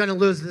 I was going to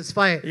lose this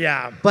fight.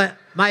 Yeah. But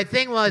my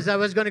thing was I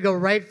was going to go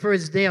right for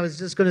his knee. I was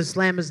just going to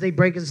slam his knee,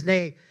 break his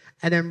knee,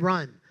 and then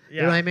run. Yeah.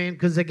 You know what I mean?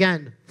 Because,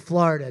 again,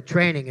 Florida,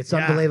 training, it's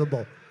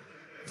unbelievable.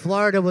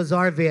 Florida was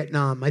our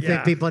Vietnam. I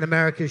think people in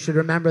America should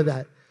remember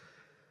that.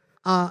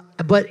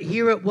 But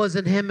here it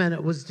wasn't him, and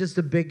it was just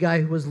a big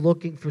guy who was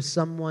looking for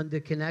someone to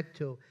connect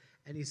to.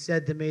 And he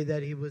said to me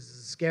that he was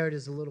as scared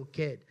as a little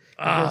kid.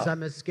 He goes,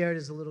 I'm as scared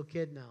as a little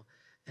kid now.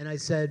 And I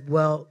said,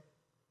 well,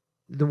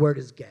 the word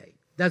is gay.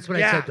 That's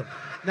what I said to him.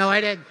 No, I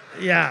didn't.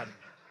 Yeah.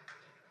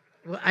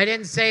 Well, I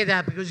didn't say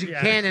that because you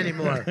can't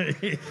anymore.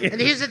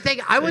 And here's the thing.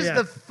 I was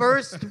the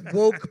first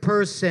woke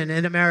person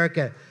in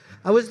America.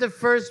 I was the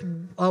first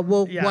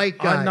woke white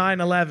guy. On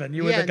 9/11.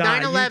 You were the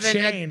guy. 9/11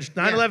 you changed.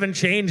 9/11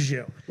 changed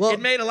you. Well,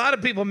 it made a lot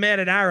of people mad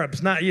at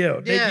Arabs, not you.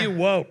 It made you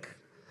woke.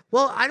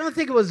 Well, I don't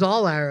think it was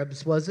all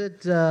Arabs, was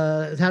it?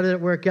 How did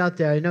it work out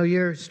there? I know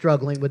you're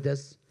struggling with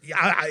this.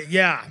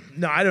 Yeah.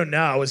 No, I don't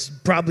know. It was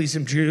probably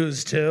some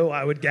Jews, too,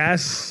 I would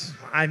guess.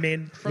 I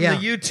mean, from the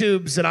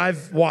YouTubes that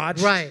I've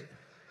watched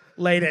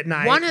late at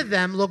night. One of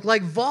them looked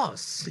like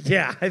Voss.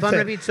 Yeah. If I'm going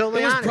to be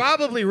totally honest. It was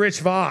probably Rich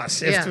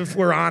Voss, if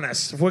we're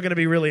honest, if we're going to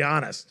be really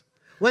honest.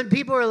 When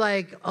people are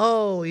like,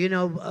 oh, you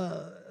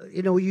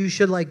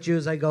should like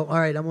Jews, I go, all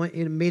right, I want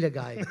you to meet a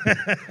guy.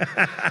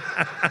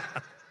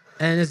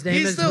 And his name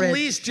is Rich. He's the Rich.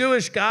 least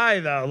Jewish guy,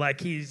 though. Like,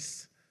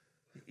 he's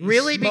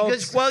really?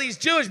 Because he's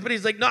Jewish, but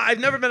he's like, no, I've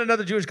never met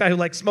another Jewish guy who,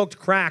 like, smoked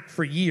crack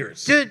for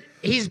years. Dude,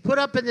 he's put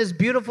up in this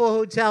beautiful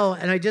hotel,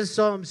 and I just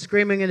saw him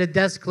screaming at a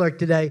desk clerk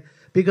today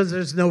because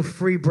there's no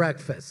free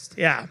breakfast.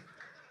 Yeah.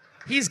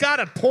 He's got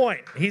a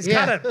point. He's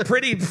got a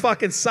pretty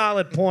fucking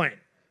solid point.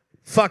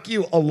 Fuck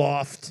you,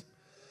 Aloft.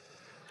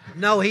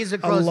 No, he's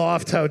across. A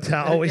Loft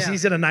Hotel. Oh,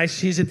 he's at the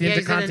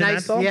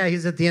Intercontinental?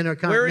 He's at the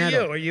Intercontinental. Where are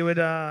you? Are you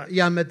at...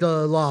 Yeah, I'm at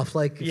the Loft,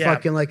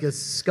 fucking like a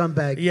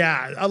scumbag.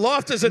 Yeah, a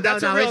Loft is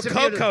that's a real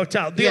Coke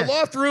hotel. The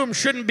Aloft room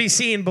shouldn't be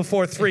seen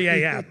before 3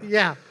 a.m.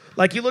 Yeah.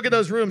 Like, you look at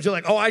those rooms, you're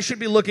like, oh, I should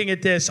be looking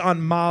at this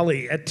on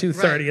Molly at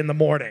 2:30 in the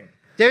morning.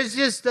 There's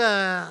just,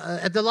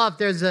 at the Loft,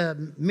 there's a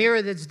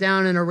mirror that's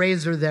down and a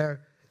razor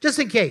there, just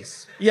in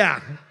case.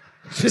 Yeah,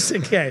 just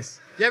in case.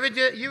 You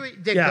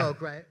did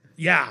Coke, right?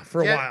 Yeah,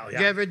 for a while, Do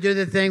you ever do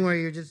the thing where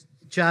you're just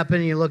chopping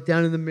and you look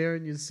down in the mirror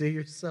and you see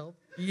yourself?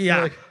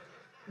 Yeah. Like,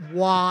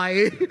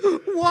 why?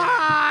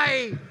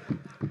 Why?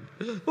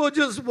 Well,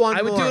 just one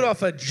I would do it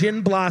off a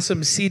Gin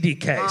Blossom CD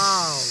case.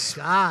 Oh,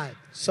 God.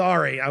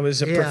 Sorry, I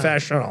was a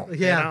professional.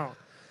 Yeah. You know?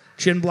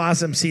 Gin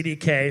Blossom CD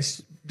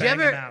case. Do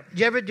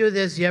you ever do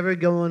this? You ever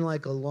go on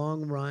like a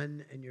long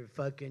run and you're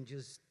fucking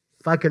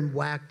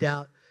whacked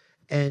out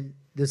and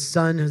the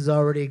sun has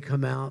already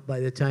come out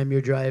by the time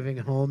you're driving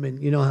home, and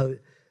you know how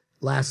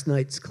last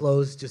night's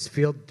clothes just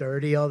feel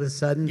dirty all of a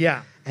sudden?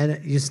 Yeah.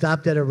 And you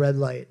stopped at a red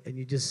light, and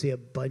you just see a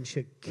bunch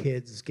of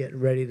kids getting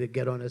ready to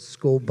get on a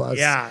school bus.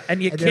 Yeah,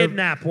 and you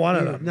kidnap one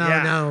of them.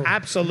 No.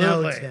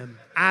 Absolutely. No, Tim.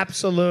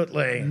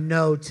 Absolutely.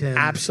 No, Tim.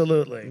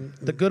 Absolutely.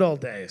 The good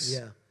old days.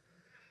 Yeah.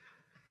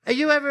 Are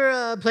you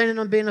ever planning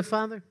on being a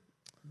father?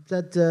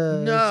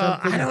 No,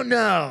 I don't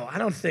know. I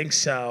don't think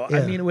so. Yeah.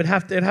 I mean, it'd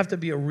have to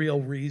be a real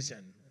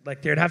reason.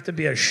 Like, there'd have to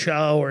be a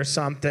show or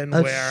something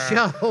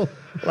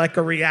like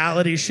a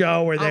reality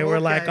show where they were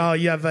like, oh,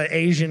 you have an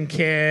Asian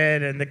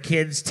kid and the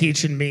kid's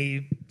teaching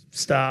me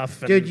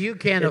stuff. Dude, you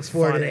can't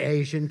afford an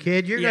Asian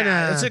kid.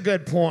 That's a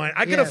good point.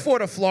 I can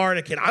afford a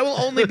Florida kid. I will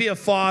only be a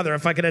father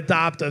if I can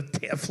adopt a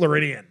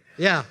Floridian.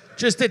 Yeah.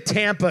 Just a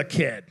Tampa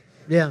kid.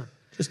 Yeah.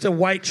 Just a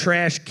white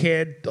trash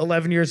kid,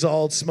 11 years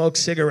old, smokes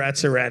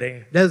cigarettes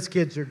already. Those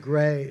kids are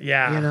great.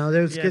 Yeah.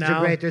 Those kids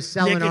are great. They're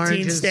selling oranges.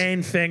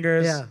 Nicotine-stained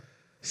fingers. Yeah.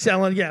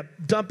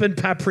 Dumping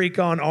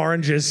paprika on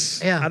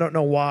oranges. Yeah. I don't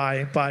know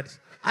why, but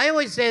I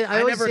always say.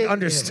 I never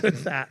understood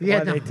that.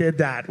 Why they did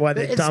that. Why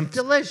they dumped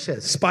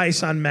delicious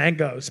spice on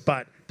mangoes.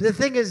 But the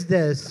thing is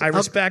this. I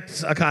respect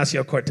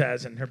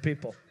Ocasio-Cortez and her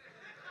people.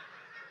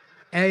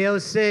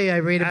 AOC, I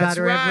read about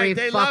her every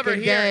they fucking love her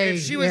day. Here.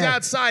 If she was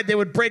outside, they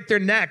would break their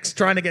necks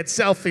trying to get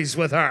selfies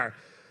with her.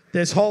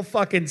 This whole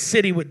fucking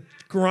city would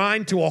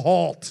grind to a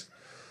halt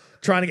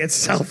trying to get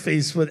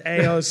selfies with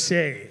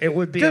AOC. It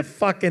would be a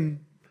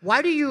fucking...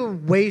 Why do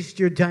you waste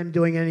your time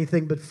doing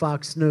anything but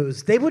Fox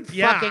News? They would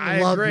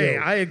fucking love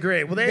you. I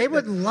agree. Well, they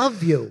would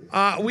love you.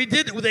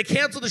 They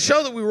canceled the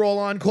show that we were all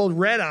on called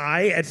Red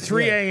Eye at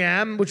 3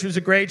 a.m., which was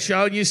a great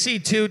show. And you see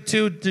two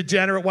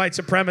degenerate white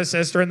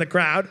supremacists are in the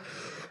crowd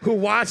who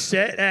watched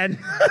it. And...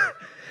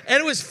 And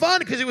it was fun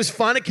because it was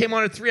fun. It came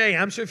on at 3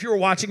 a.m. So if you were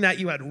watching that,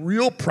 you had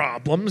real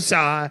problems.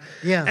 And,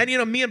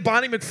 me and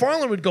Bonnie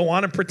McFarlane would go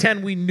on and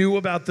pretend we knew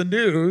about the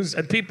news.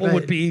 And people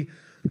would be,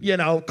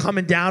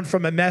 coming down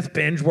from a meth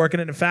binge, working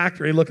in a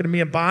factory, looking at me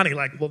and Bonnie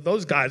like, well,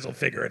 those guys will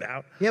figure it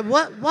out. Yeah,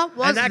 what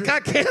was And that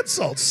got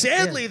canceled.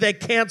 Sadly, they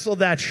canceled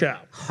that show.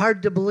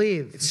 Hard to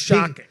believe. It's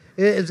shocking.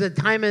 It was a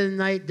time of the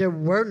night there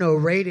were no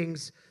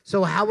ratings.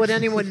 So how would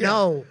anyone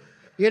know?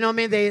 You know what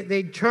I mean?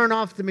 They turn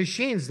off the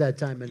machines that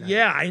time of night.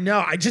 Yeah, I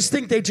know. I just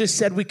think they just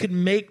said we could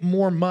make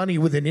more money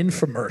with an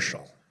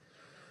infomercial.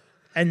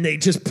 And they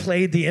just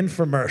played the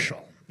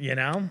infomercial,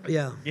 Yeah.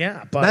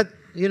 Yeah, but...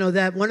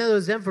 that one of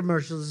those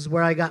infomercials is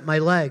where I got my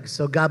legs,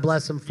 so God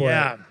bless them for it.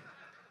 Yeah.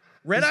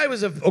 Red Eye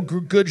was a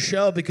good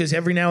show because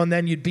every now and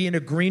then you'd be in a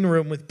green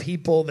room with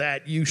people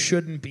that you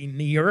shouldn't be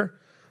near.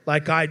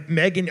 Like and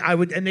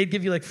they'd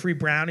give you like free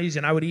brownies,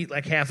 and I would eat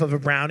like half of a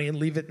brownie and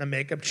leave it in the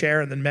makeup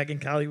chair, and then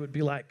Megyn Kelly would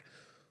be like,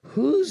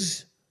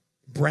 whose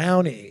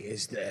brownie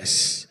is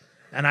this?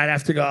 And I'd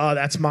have to go, oh,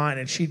 that's mine.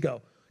 And she'd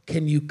go,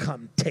 can you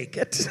come take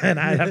it? And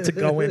I'd have to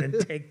go in and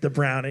take the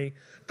brownie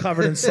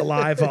covered in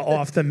saliva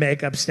off the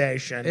makeup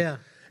station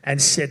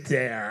and sit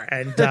there.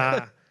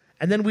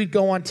 And then we'd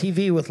go on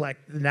TV with like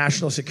the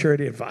national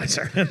security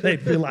advisor. And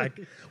they'd be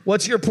like,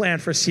 what's your plan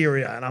for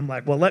Syria? And I'm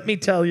like, well, let me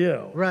tell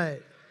you.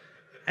 Right.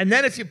 And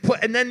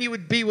then you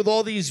would be with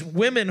all these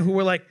women who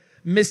were like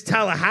Miss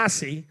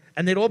Tallahassee,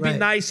 and they'd all be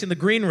nice in the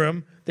green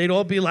room. They'd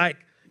all be like,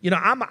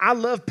 I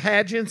love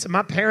pageants, and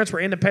my parents were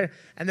into pageants.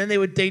 And then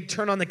they'd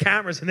turn on the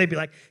cameras, and they'd be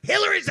like,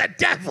 Hillary's a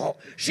devil.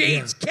 She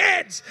eats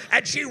kids,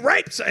 and she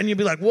rapes. And you'd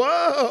be like,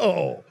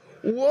 whoa,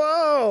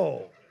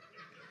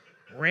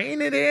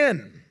 rein it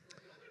in.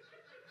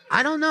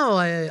 I don't know.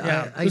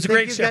 It was a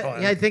great show.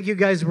 I think you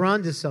guys were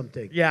onto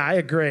something. Yeah, I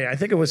agree. I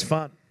think it was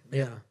fun.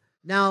 Yeah.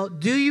 Now,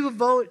 do you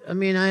vote? I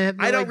mean, I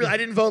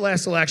didn't vote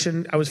last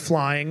election. I was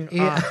flying.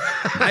 Yeah.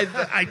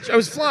 I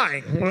was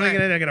flying. What am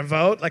I going to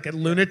vote? Like a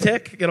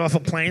lunatic? Get off a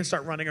plane,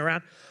 start running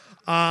around?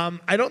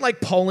 I don't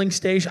like polling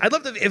stations. I'd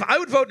love to, if I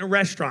would vote in a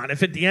restaurant,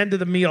 if at the end of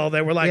the meal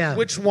they were like,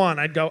 which one?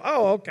 I'd go,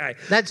 oh, okay.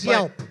 That's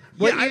Yelp.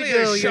 What do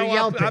you do? Show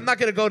up. I'm not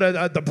going to go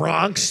to the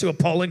Bronx to a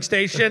polling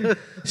station,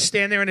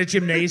 stand there in a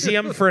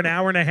gymnasium for an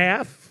hour and a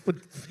half,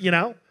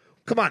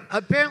 Come on.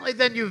 Apparently,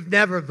 then you've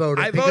never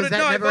voted. I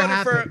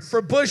voted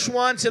for Bush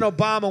once and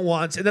Obama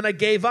once, and then I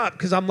gave up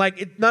because I'm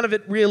like, none of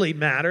it really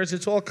matters.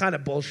 It's all kind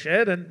of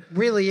bullshit. And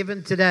really,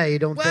 even today, you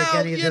don't think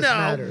any of this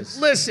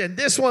matters. Listen,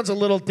 this one's a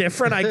little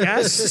different, I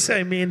guess.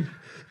 I mean,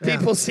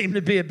 people seem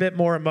to be a bit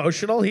more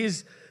emotional.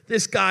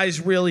 This guy's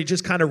really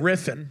just kind of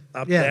riffing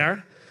up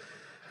there.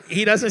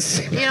 He doesn't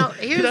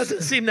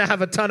seem to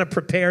have a ton of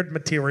prepared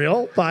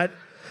material, but.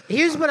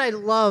 Here's what I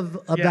love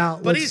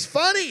about... but he's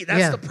funny.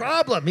 That's the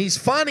problem. He's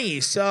funny.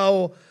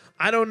 So,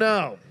 I don't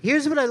know.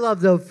 Here's what I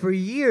love, though. For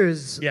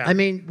years, I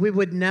mean, we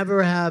would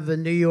never have a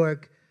New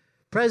York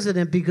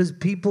president because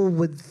people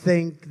would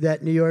think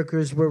that New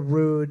Yorkers were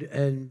rude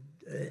and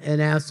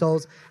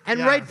assholes.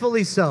 And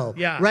rightfully so.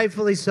 Yeah.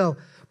 Rightfully so.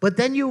 But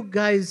then you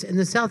guys in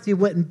the South, you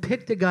went and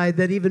picked a guy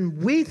that even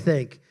we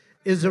think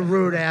is a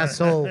rude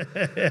asshole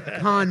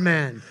con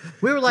man.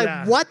 We were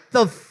like, what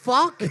the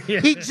fuck?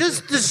 He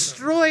just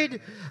destroyed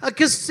a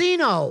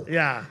casino.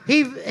 Yeah.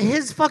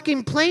 His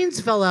fucking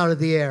planes fell out of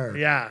the air.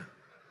 Yeah.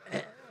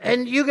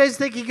 And you guys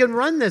think he can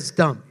run this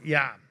dump?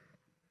 Yeah.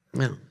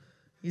 No.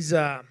 He's,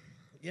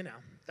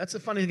 that's the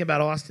funny thing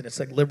about Austin. It's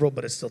like liberal,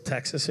 but it's still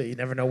Texas, so you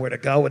never know where to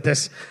go with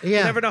this. Yeah.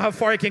 You never know how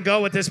far you can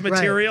go with this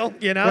material,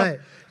 Right.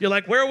 You're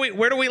like,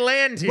 where do we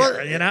land here,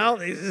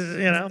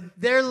 Well,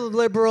 They're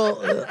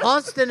liberal.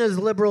 Austin is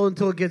liberal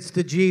until it gets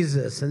to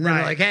Jesus. And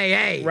they're like,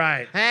 hey.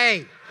 Right.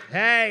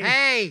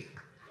 Hey.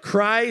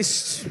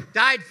 Christ.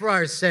 Died for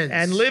our sins.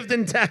 And lived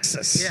in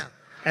Texas. Yeah.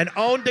 And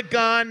owned a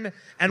gun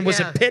and was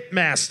a pit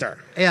master.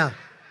 Yeah.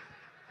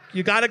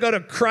 You got to go to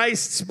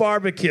Christ's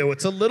Barbecue.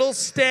 It's a little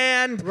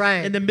stand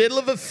in the middle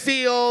of a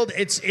field.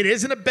 It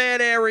isn't a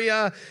bad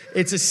area.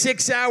 It's a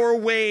 6-hour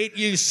wait.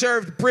 You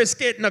served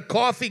brisket in a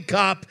coffee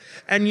cup,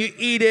 and you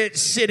eat it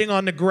sitting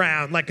on the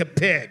ground like a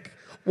pig.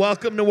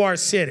 Welcome to our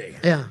city.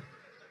 Yeah.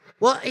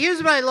 Well,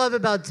 here's what I love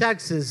about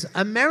Texas.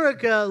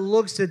 America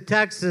looks at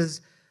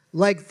Texas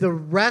like the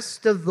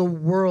rest of the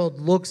world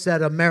looks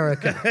at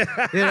America.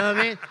 You know what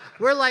I mean?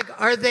 We're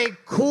like, are they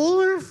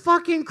cool or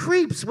fucking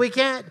creeps? We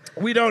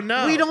don't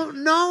know. We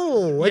don't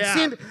know. It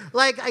seemed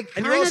like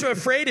And you're also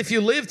afraid if you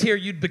lived here,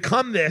 you'd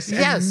become this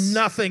and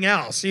nothing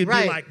else. You'd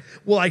be like,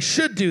 well, I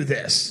should do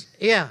this.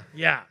 Yeah.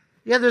 Yeah.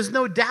 Yeah, there's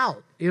no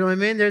doubt. You know what I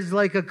mean? There's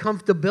like a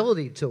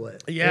comfortability to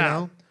it. Yeah. You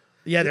know?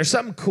 Yeah, there's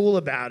something cool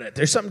about it.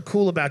 There's something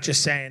cool about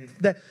just saying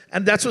that.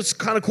 And that's what's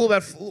kind of cool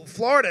about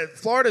Florida.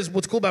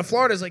 What's cool about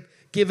Florida is like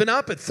giving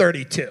up at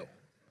 32.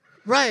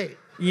 Right.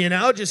 You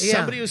know, just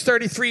somebody who's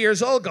 33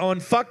 years old going,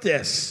 fuck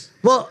this.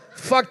 Well,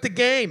 fuck the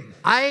game.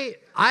 I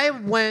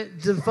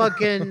went to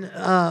fucking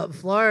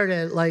Florida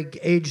at like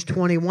age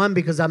 21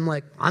 because I'm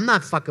like, I'm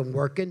not fucking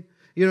working.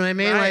 You know what I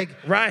mean?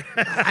 Right.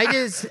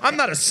 I'm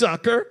not a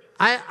sucker.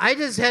 I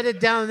just headed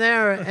down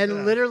there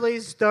and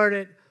literally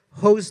started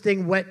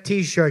hosting wet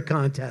T-shirt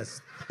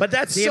contests. But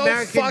that's the so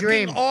American fucking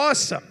dream.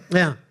 awesome.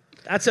 Yeah.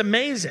 That's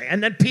amazing.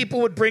 And then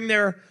people would bring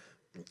their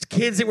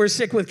kids that were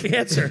sick with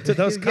cancer to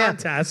those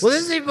contests. Well,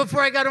 this is even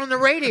before I got on the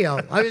radio.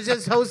 I was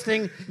just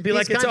hosting. Be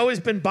like, it's always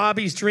been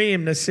Bobby's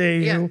dream to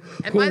see who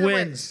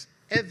wins.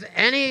 Way, if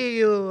any of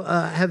you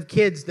have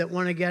kids that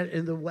want to get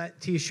in the wet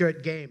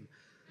T-shirt game,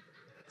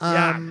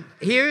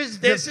 here's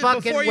the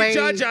fucking before way. You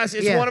judge us,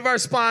 it's one of our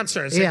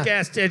sponsors at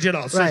Gas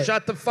Digital. So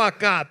shut the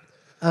fuck up.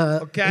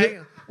 Okay?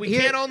 We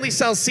can't only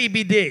sell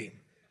CBD.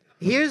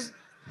 Here's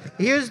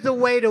the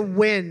way to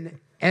win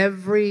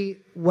every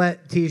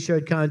wet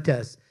T-shirt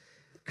contest.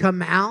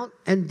 Come out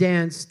and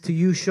dance to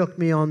You Shook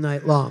Me All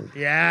Night Long.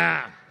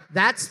 Yeah.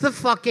 That's the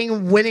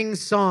fucking winning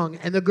song.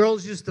 And the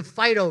girls used to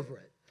fight over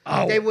it.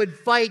 Oh. They would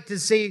fight to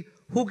see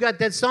who got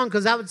that song,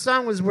 because that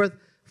song was worth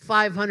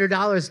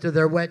 $500 to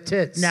their wet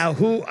tits. Now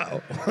who...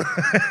 Oh.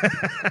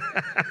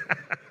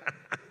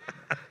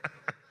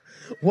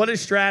 What a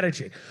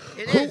strategy.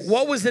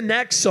 What was the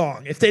next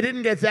song? If they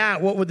didn't get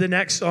that, what would the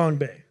next song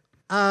be?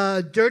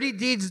 Dirty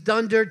Deeds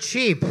Done Dirt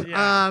Cheap.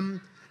 Yeah.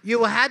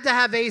 You had to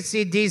have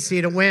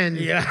AC/DC to win.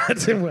 Yeah,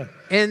 to win.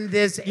 In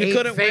this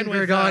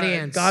eight-fingered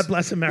audience. God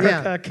Bless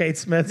America, Yeah. Kate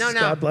Smith's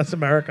God Bless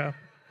America.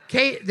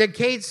 The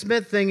Kate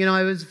Smith thing, you know,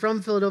 I was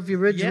from Philadelphia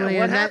originally. Yeah,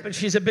 what happened?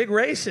 She's a big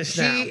racist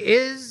now. She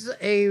is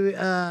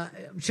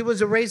she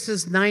was a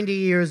racist 90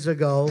 years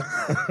ago.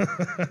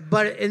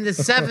 But in the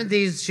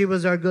 70s, she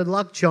was our good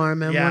luck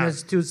charm and won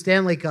us 2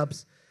 Stanley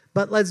Cups.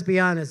 But let's be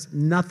honest,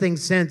 nothing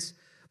since.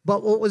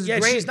 But what was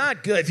great... she's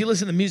not good. If you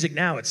listen to music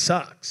now, it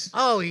sucks.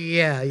 Oh,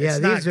 yeah.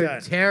 These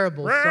are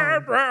terrible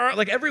songs.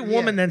 Like every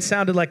woman then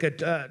sounded like a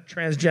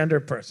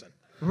transgender person.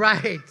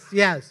 Right,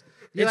 yes.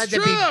 You had to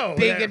be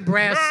big and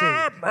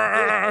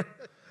brassy.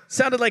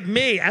 Sounded like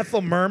me,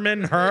 Ethel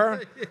Merman,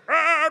 her.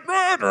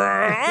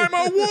 I'm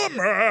a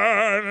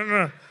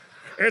woman.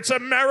 It's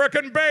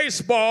American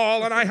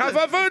baseball, and I have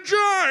a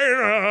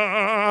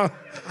vagina.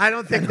 I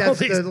don't think that's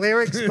the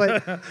lyrics,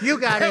 but you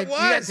got it. It was.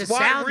 You got the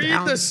sound read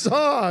down. the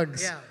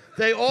songs. Yeah.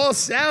 They all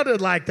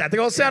sounded like that. They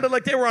all sounded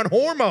like they were on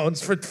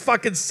hormones for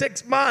fucking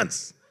 6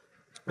 months.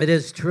 It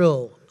is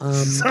true.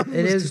 It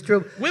is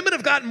true. Women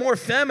have gotten more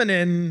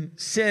feminine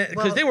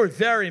because they were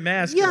very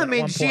masculine. Yeah, I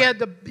mean, she had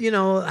to,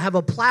 have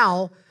a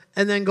plow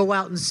and then go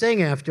out and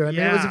sing after. I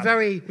mean, it was a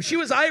very... She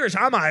was Irish.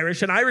 I'm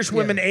Irish, and Irish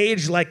women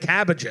age like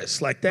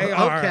cabbages. Like they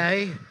are...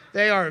 Okay.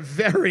 They are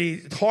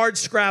very hard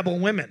scrabble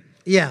women.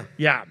 Yeah.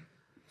 Yeah.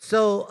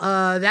 So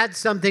that's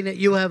something that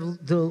you have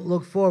to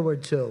look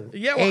forward to.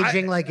 Yeah, well,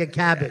 aging like a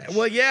cabbage.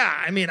 Well, yeah.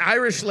 I mean,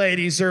 Irish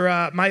ladies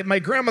are... my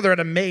grandmother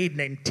had a maid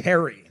named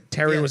Terry.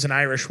 Terry was an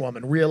Irish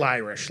woman, real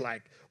Irish.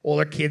 Like, all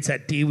her kids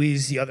had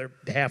Deweys, the other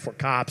half were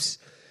cops.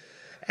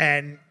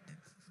 And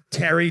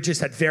Terry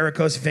just had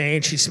varicose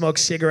veins. She smoked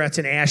cigarettes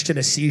and ashed in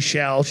a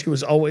seashell. She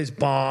was always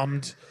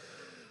bombed.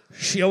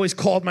 She always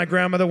called my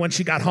grandmother when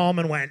she got home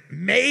and went,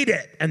 "Made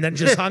it," and then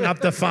just hung up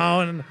the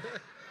phone.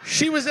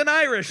 She was an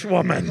Irish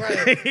woman.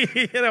 Right.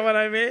 You know what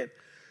I mean?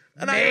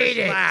 An Irish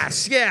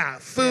lass. Yeah.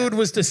 Food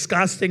was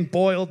disgusting,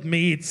 boiled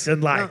meats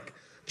and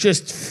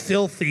just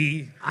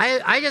filthy.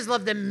 I just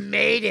love the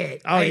 "made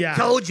it." Oh, I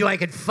told you I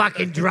could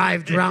fucking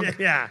drive drunk.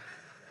 Yeah.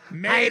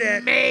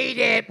 I made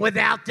it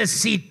without the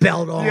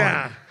seatbelt on.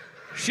 Yeah.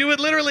 She would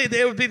literally,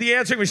 they would be the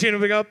answering machine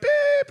and would go,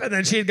 beep, and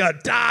then she'd go,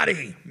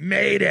 "Dottie,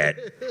 made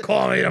it.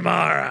 Call me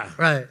tomorrow."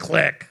 Right.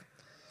 Click.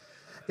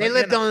 They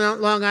lived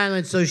on Long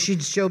Island, so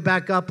she'd show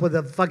back up with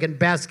a fucking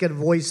basket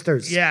of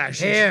oysters. Yeah.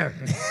 Here.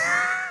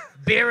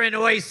 Beer and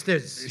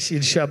oysters.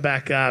 She'd show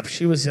back up.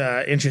 She was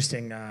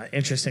interesting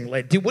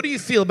lady. Dude, what do you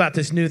feel about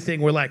this new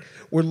thing where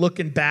we're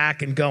looking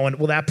back and going,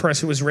 well, that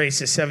person was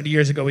racist 70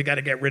 years ago. We got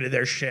to get rid of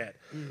their shit.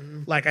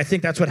 Mm-hmm. Like, I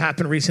think that's what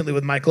happened recently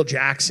with Michael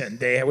Jackson.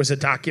 There was a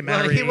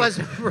documentary. Well, he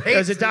wasn't racist. There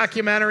was a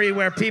documentary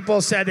where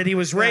people said that he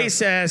was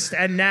racist,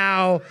 and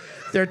now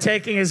they're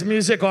taking his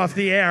music off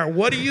the air.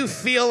 What do you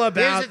feel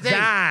about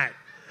that?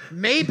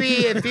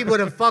 Maybe if he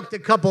would have fucked a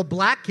couple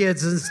black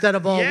kids instead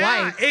of all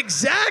white.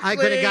 Exactly. I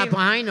could have got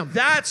behind him.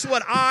 That's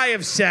what I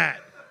have said.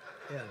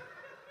 Yeah.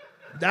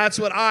 That's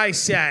what I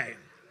say.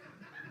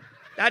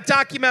 That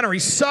documentary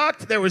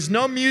sucked. There was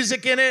no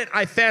music in it.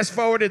 I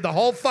fast-forwarded the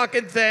whole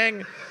fucking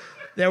thing.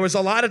 There was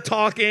a lot of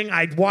talking.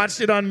 I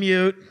watched it on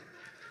mute.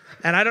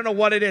 And I don't know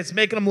what it is. It's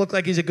making him look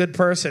like he's a good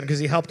person because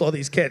he helped all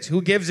these kids.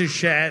 Who gives a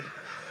shit?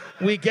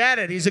 We get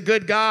it. He's a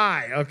good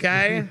guy,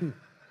 okay?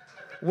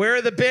 Where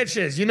are the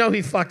bitches? You know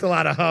he fucked a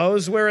lot of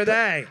hoes. Where are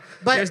they?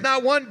 But there's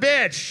not one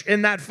bitch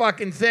in that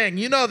fucking thing.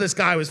 You know this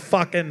guy was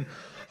fucking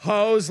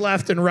hoes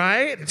left and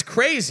right. It's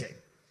crazy.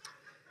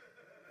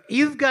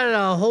 You've got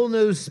a whole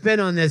new spin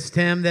on this,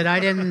 Tim, that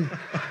I'm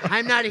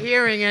not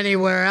hearing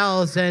anywhere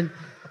else, and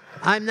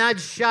I'm not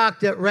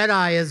shocked that Red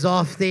Eye is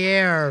off the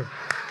air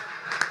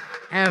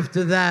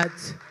after that.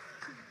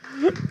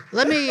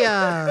 Let me,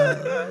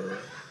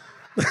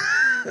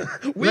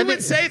 we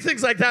would say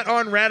things like that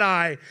on Red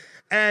Eye,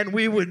 and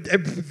we would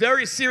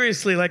very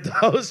seriously, like the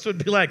host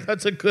would be like,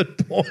 that's a good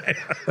point.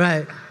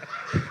 Right.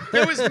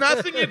 There was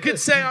nothing you could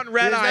say on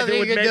Red Eye that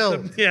would make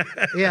them. Yeah.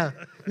 Yeah.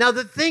 Now,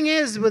 the thing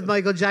is with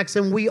Michael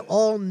Jackson, we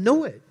all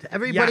knew it.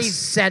 Everybody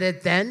said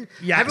it then.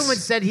 Yes. Everyone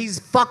said he's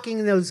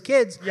fucking those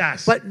kids.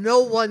 Yes. But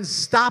no one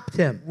stopped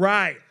him.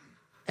 Right.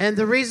 And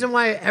the reason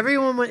why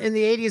everyone in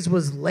the 80s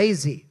was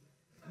lazy.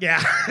 Yeah.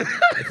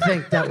 I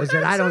think that was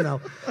it. I don't know.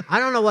 I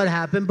don't know what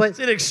happened, but It's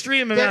an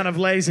extreme amount of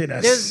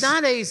laziness. there's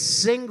not a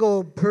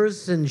single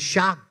person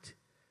shocked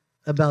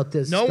about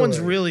this No story. one's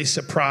really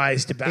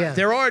surprised about it.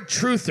 There are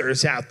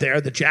truthers out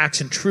there, the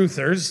Jackson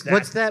truthers.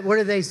 What's that? What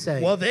do they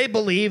say? Well, they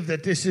believe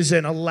that this is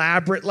an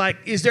elaborate, like,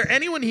 is there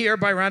anyone here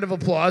by round of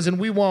applause? And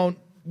we're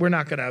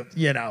not going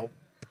to,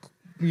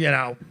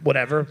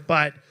 whatever.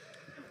 But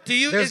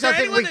is there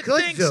anyone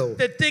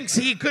that thinks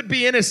he could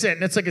be innocent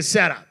and it's like a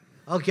setup?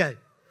 Okay.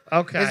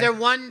 Okay. Is there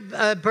one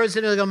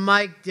person who's like,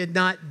 Mike did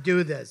not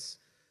do this?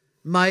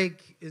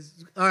 Mike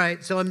is, all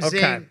right, so I'm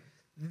saying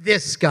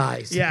this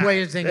guy. Yeah,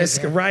 Pointing this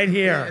at guy him. right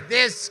here. Yeah,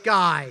 this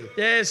guy.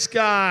 This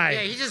guy.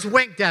 Yeah, he just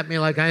winked at me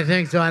like, I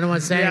think so. I don't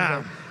want to say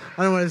anything.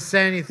 I don't want to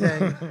say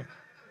anything.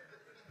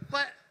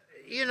 But,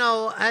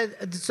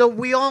 so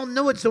we all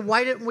knew it, so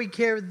why didn't we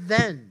care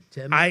then,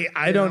 Tim?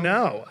 I don't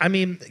know. I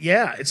mean,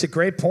 yeah, it's a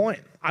great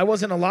point. I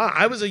wasn't alive.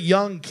 I was a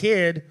young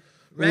kid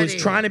who was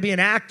trying to be an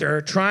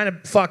actor, trying to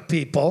fuck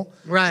people,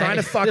 trying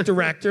to fuck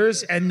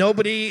directors, and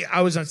nobody,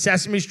 I was on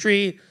Sesame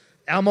Street,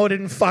 Elmo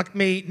didn't fuck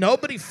me,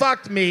 nobody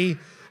fucked me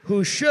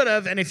who should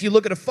have, and if you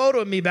look at a photo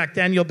of me back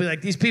then, you'll be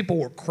like, these people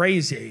were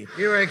crazy.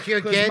 You were a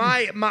cute kid?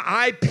 Because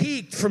I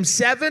peaked from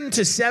 7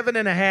 to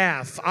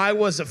 7.5. I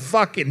was a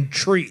fucking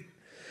treat.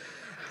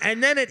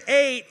 And then at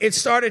 8, it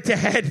started to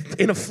head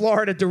in a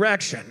Florida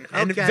direction,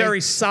 and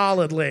very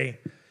solidly.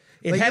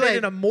 It headed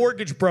in a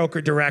mortgage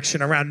broker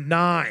direction around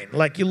 9.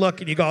 Like you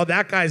look and you go, oh,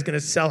 that guy's going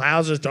to sell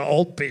houses to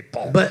old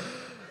people. But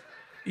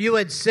you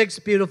had 6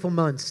 beautiful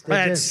months. I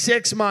had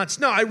 6 months.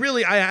 No, I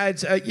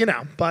had,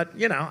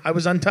 I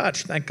was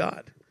untouched, thank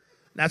God.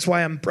 That's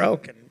why I'm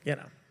broke, and.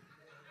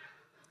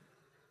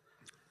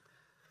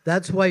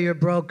 That's why you're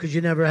broke, because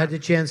you never had the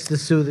chance to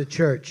sue the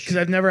church. Because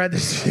I've never had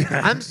this.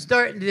 I'm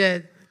starting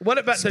to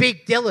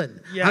speak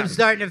Dylan. Yeah. I'm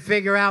starting to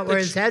figure out where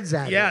his head's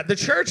at. Yeah, the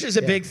church is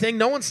a big thing.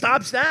 No one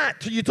stops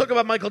that. You talk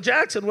about Michael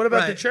Jackson. What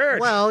about the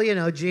church? Well,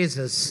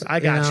 Jesus. I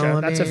gotcha.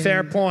 That's a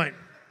fair point.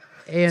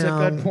 It's a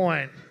good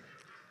point.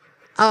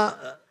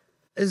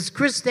 Is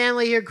Chris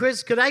Stanley here?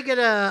 Chris, could I get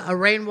a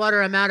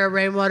rainwater? I'm out of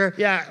rainwater.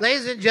 Yeah.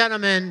 Ladies and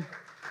gentlemen,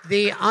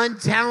 the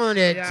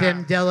untalented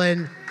Tim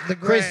Dillon.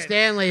 Chris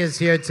Stanley is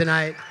here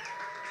tonight.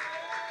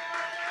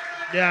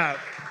 Yeah.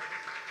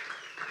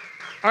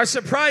 Our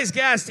surprise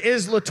guest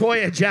is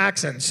LaToya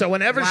Jackson. So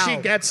whenever she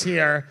gets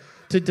here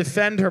to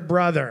defend her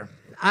brother.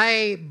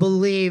 I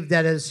believe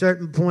that at a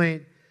certain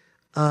point,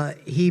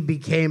 he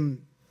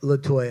became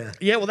LaToya.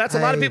 Yeah, well, a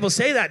lot of people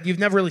say that. You've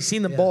never really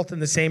seen them both in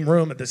the same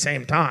room at the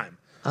same time.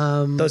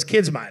 Those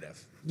kids might have.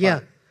 Yeah.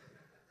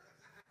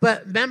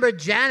 But remember,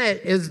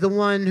 Janet is the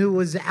one who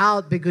was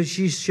out because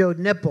she showed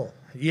nipple.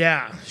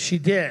 Yeah, she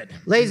did.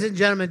 Ladies and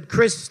gentlemen,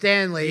 Chris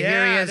Stanley.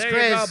 Here he is. There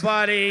Chris, you go,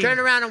 buddy. Turn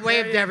around and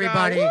wave to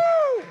everybody.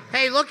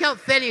 Hey, look how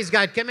thin he's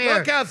got. Come here.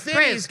 Look how thin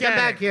Chris, he's come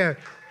back here.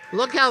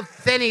 Look how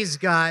thin he's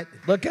got.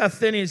 Look how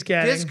thin he's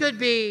getting. This could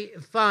be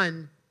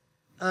fun.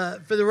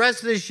 For the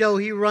rest of the show,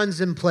 he runs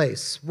in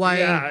place. Why?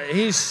 Yeah,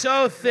 he's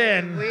so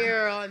thin.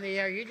 We're on the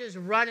air. You just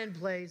run in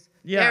place.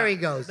 Yeah. There he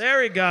goes.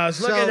 There he goes.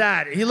 Look at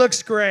that. He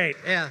looks great.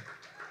 Yeah.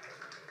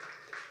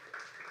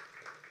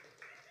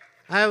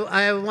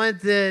 I want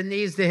the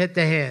knees to hit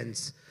the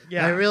hands.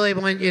 Yeah. I really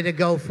want you to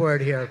go for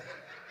it here.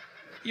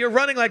 You're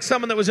running like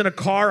someone that was in a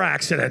car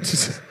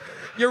accident.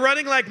 You're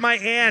running like my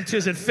aunt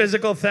who's in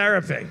physical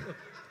therapy.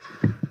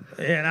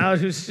 There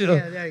you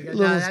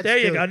go. There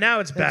you go. Now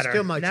it's better. That's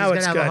too much. Now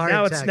it's good.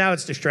 Now Now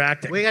it's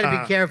distracting. We got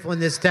to be careful in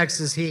this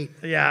Texas heat.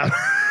 Yeah.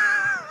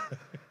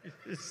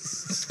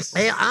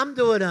 Hey, I'm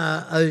doing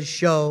a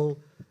show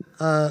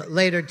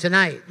later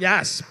tonight.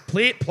 Yes.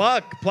 Please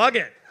plug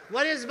it.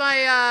 What is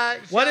my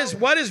show?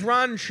 What is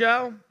Ron's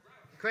show?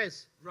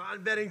 Chris.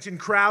 Ron Bennington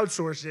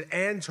crowdsourced at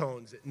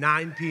Antone's at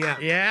 9 p.m.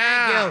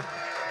 Yeah. Thank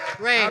you.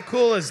 Great. How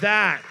cool is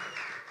that?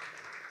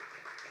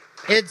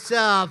 It's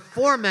a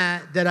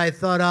format that I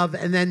thought of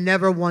and then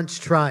never once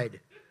tried.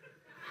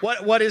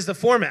 What is the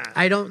format?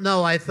 I don't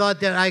know. I thought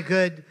that I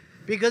could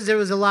because there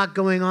was a lot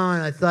going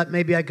on, I thought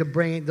maybe I could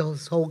bring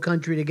this whole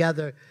country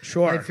together.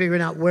 Sure. By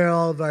figuring out where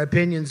all of our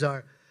opinions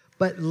are.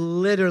 But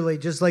literally,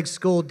 just like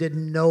school, did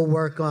no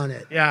work on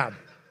it. Yeah.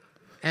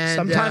 And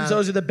Sometimes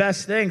those are the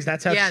best things.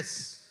 That's how.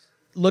 Yes.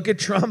 Look at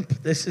Trump.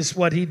 This is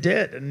what he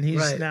did, and he's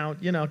Right. now,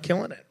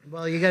 killing it.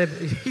 Well, you got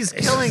to. He's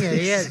killing it.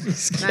 He is.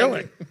 He's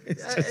killing.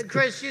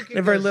 Chris, you can in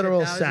a very go sit literal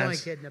down. I was only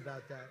sense. kidding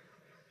about that.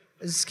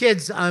 This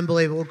kid's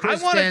unbelievable.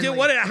 Chris I want to do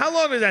Stanley. how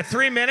long was that?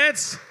 3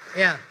 minutes?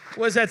 Yeah.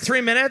 Was that 3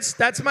 minutes?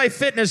 That's my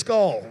fitness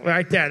goal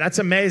right there. That's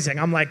amazing.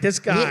 I'm like, this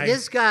guy.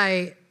 This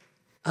guy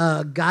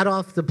got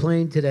off the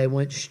plane today,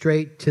 went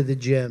straight to the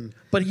gym.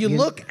 But you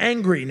look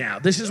angry now.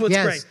 This is what's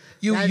Yes, great.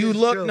 You that is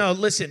look. true. No,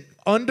 listen.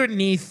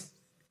 Underneath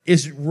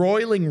is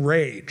roiling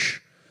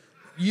rage.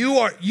 You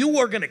are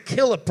going to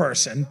kill a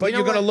person, but You know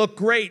you're going to what? look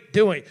great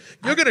doing it.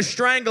 You're going to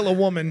strangle a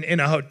woman in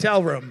a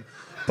hotel room,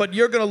 but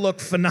you're going to look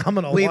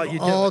phenomenal while you We've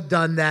do all it.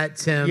 done that,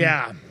 Tim.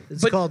 Yeah.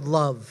 It's But- called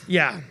love.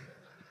 Yeah.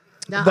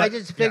 Now, but- I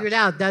just figured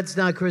out that's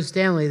not Chris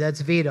Stanley.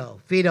 That's Vito.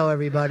 Vito,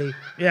 everybody.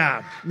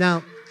 Yeah.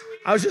 Now,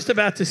 I was just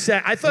about to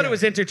say, I thought it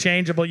was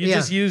interchangeable. You Yeah.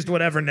 just used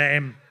whatever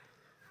name.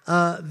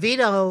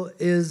 Vito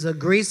is a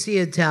greasy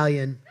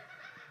Italian,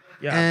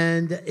 Yeah.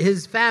 and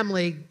his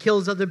family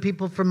kills other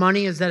people for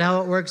money. Is that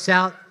how it works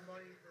out?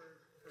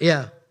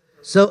 Yeah.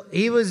 So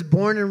he was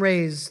born and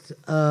raised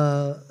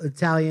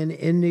Italian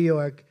in New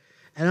York.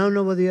 And I don't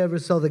know whether you ever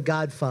saw The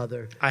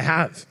Godfather, I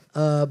have.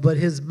 but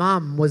his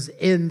mom was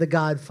in The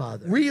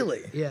Godfather.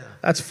 Really? Yeah.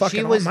 That's fucking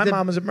She awesome. was My the-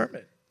 mom was a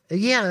mermaid.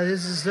 Yeah,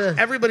 this is the.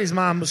 Everybody's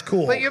mom was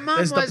cool. But your mom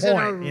is the wasn't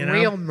point, a you know?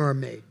 real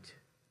mermaid.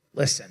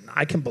 Listen,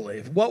 I can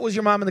believe. What was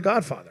your mom in The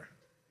Godfather?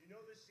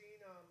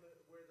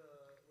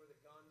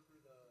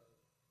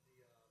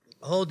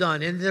 Hold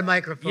on, into the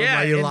microphone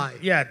while you lie.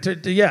 Yeah,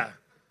 yeah.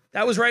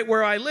 That was right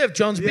where I live,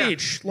 Jones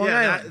Beach, Long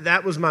Island.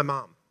 That was my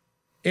mom.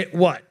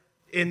 What?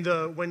 In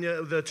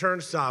the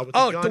turnstile with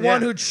Oh, the the gun.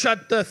 one yeah. who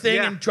shut the thing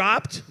Yeah. and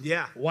dropped?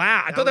 Yeah.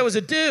 Wow, I thought that was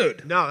a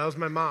dude. No, that was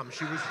my mom.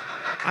 She was.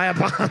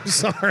 I'm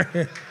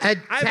sorry. I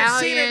haven't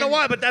seen it in a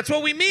while, but that's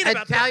what we mean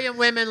about Italian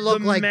women the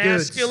look like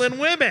dudes. masculine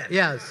women.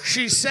 Yes.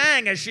 She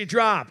sang as she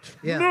dropped.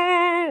 Yeah.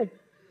 No.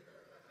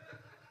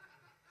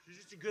 She's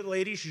just a good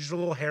lady. She's a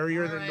little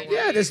hairier than the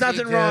Yeah, there's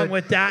nothing Dude, wrong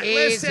with that.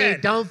 Easy. Listen.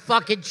 Don't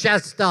fucking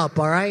chest up,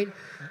 all right?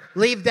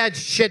 Leave that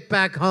shit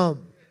back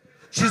home.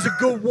 She's a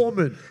good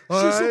woman.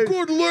 She's a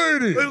good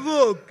lady. Hey,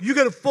 look, you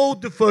gotta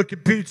fold the fucking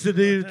pizza and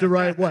eat it the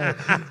right way.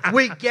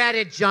 We get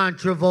it, John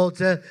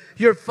Travolta.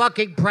 You're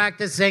fucking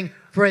practicing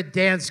for a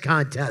dance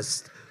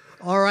contest.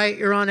 All right,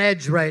 you're on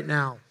edge right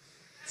now.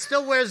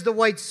 Still wears the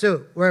white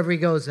suit wherever he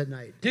goes at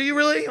night. Do you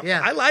really?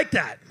 Yeah. I like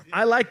that.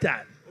 I like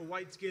that. A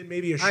white skin,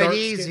 maybe a All shark right, skin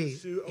easy.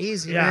 suit.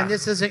 Easy, Yeah. man.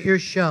 This isn't your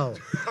show.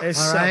 It's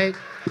All so- right?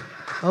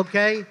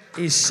 Okay?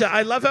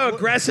 I love how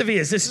aggressive he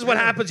is. This is what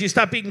happens. You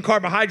stop eating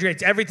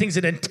carbohydrates. Everything's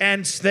an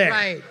intense thing.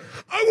 Right.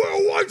 I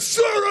wear one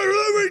shirt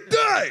every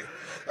day.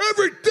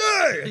 Every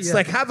day. It's Yeah.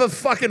 like, have a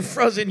fucking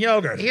frozen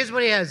yogurt. Here's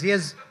what he has. He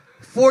has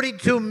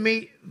 42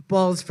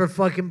 meatballs for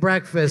fucking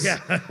breakfast. Yeah,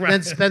 right.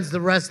 Then spends the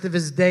rest of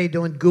his day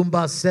doing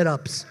Goomba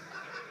sit-ups.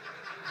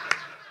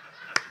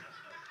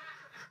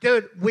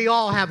 Dude, we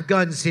all have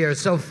guns here,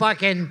 so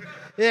fucking,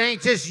 it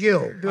ain't just you,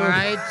 all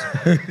right?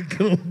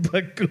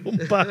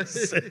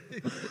 Goomba.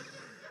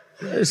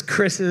 There's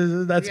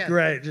Chris's. That's Yeah.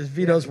 great. Just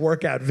Vito's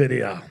workout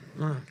video.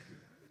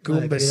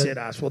 Goomba Vito.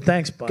 sit-ups. Well,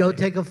 thanks, buddy. Go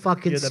take a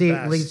fucking You're the seat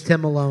best. and leave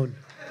Tim alone.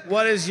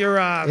 What is your...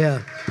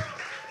 Yeah.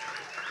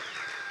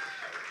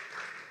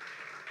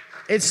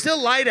 It's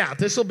still light out.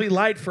 This will be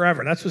light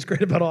forever. That's what's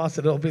great about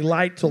Austin. It'll be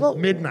light till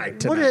midnight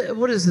tonight.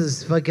 What is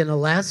this, fucking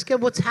Alaska?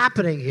 What's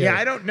happening here? Yeah,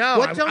 I don't know.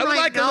 What don't I would I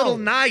like know? a little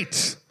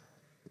night.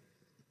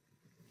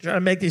 Trying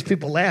to make these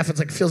people laugh. It's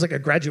like feels like a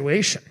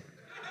graduation.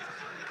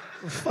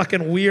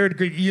 Fucking weird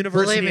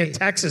University Believe me. of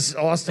Texas,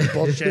 Austin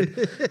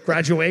bullshit.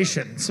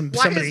 Graduation. Why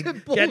Somebody is it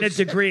getting a bullshit?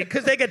 degree.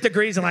 Because they get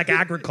degrees in like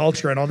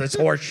agriculture and all this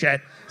horse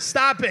shit.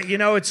 Stop it. You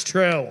know it's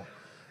true.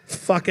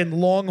 Fucking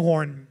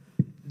Longhorn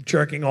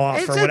jerking off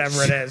It's or a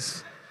whatever it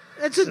is.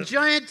 It's a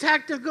giant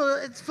tactical,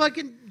 it's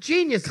fucking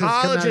genius. that's come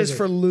out College of is it.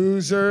 for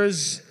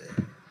losers,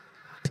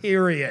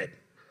 period.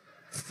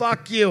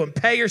 Fuck you and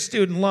pay your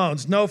student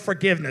loans. No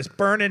forgiveness.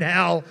 Burn in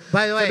hell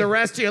By the way- for the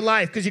rest of your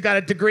life because you got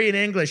a degree in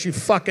English, you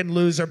fucking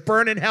loser.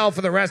 Burn in hell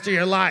for the rest of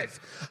your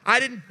life. I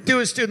didn't do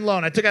a student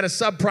loan. I took out a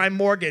subprime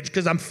mortgage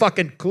because I'm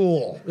fucking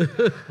cool.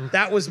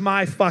 That was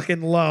my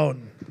fucking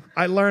loan.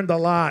 I learned a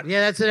lot.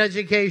 Yeah, that's an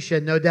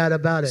education, no doubt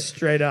about it.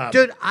 Straight up.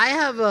 Dude, I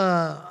have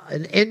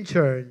an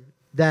intern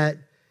that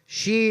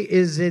she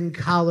is in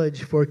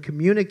college for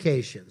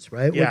communications,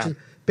 right? Yeah. Which is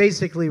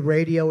basically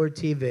radio or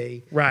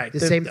TV. Right.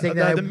 The same thing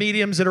that the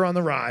mediums that are on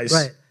the rise.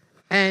 Right.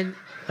 And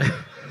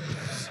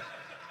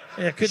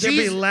Yeah, could there be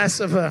She's-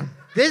 less of a...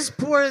 this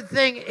poor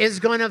thing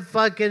is going to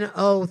fucking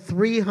owe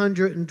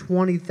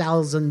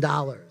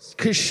 $320,000.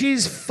 Because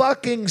she's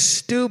fucking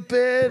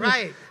stupid.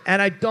 Right.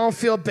 And I don't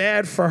feel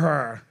bad for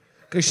her.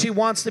 Because she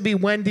wants to be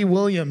Wendy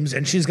Williams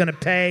and she's going to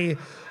pay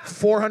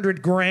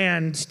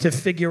 $400,000 to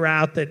figure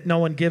out that no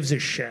one gives a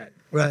shit.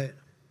 Right.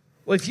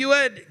 Well, if you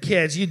had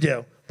kids, you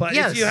do. But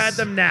Yes. if you had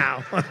them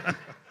now,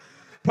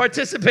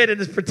 participate in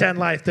this pretend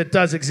life that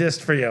does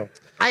exist for you.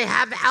 I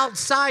have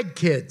outside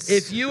kids.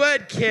 If you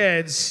had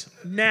kids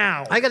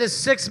now, I got a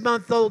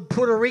 6-month-old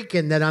Puerto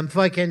Rican that I'm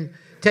fucking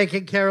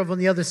taking care of on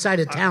the other side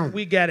of town.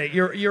 we get it.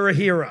 You're a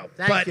hero.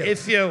 Thank you.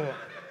 If you,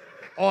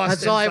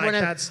 Austin's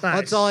that's nice.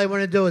 That's all I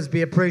want to do is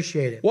be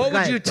appreciated. What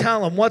would you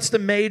tell them? What's the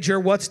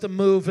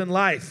move in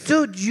life?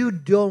 Dude, you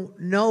don't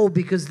know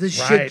because this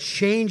Right. shit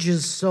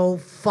changes so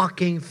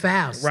fucking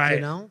fast. Right.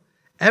 You know?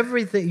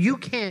 Everything. You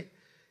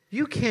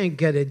can't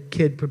get a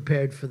kid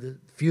prepared for the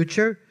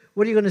future.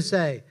 What are you going to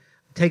say?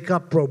 Take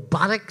up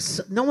robotics?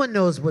 No one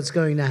knows what's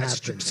going to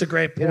happen. It's a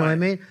great point. You know what I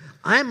mean?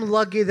 I'm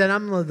lucky that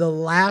I'm the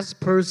last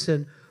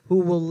person who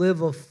will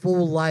live a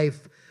full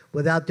life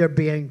without there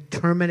being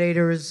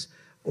Terminators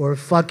or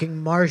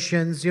fucking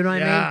Martians. You know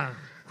what I mean?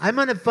 I'm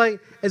going to fight.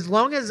 As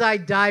long as I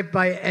die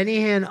by any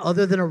hand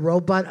other than a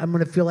robot, I'm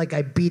going to feel like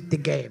I beat the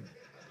game.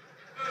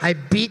 I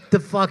beat the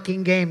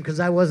fucking game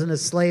because I wasn't a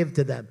slave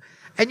to them.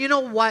 And you know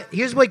what?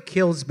 Here's what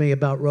kills me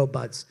about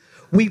robots.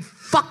 We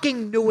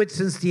fucking knew it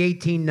since the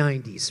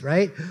 1890s,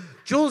 right?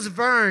 Jules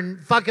Verne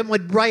fucking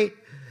would write,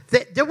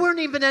 there weren't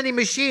even any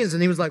machines,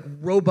 and he was like,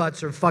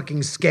 robots are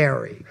fucking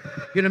scary.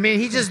 You know what I mean?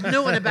 He just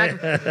knew in the back.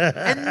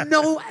 And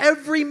no,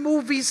 every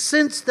movie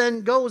since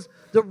then goes,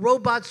 the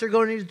robots are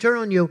going to turn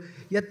on you,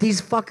 yet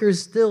these fuckers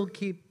still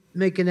keep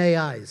making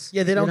AIs.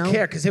 Yeah, they don't you know?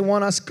 care because they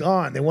want us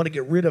gone. They want to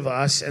get rid of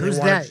us. And Who's they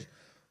want that?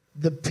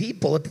 The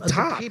people at the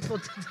top. The people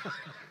at the top.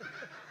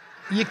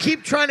 You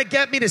keep trying to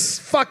get me to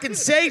fucking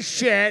say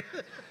shit,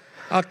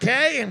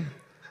 okay?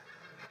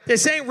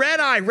 This ain't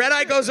Red Eye. Red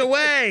Eye goes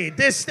away.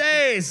 This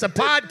stays. A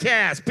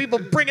podcast. People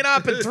bring it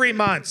up in 3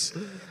 months.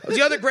 That was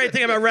the other great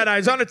thing about Red Eye. It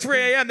was on at 3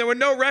 a.m. There were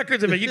no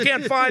records of it. You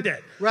can't find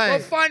it. Right.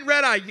 Go find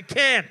Red Eye. You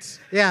can't.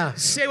 Yeah.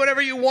 Say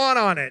whatever you want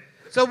on it.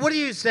 So what are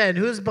you saying?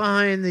 Who's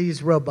behind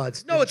these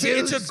robots? No, it's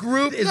a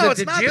group. Is No, it it's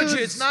the not Jews? the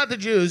Jews. It's not the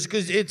Jews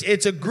because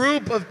it's a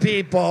group of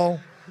people.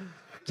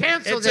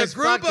 Cancel It's this a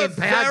group fucking of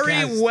very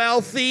podcast.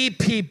 wealthy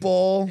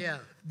people Yeah.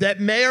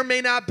 that may or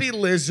may not be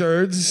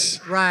lizards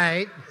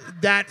Right.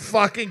 that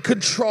fucking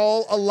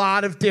control a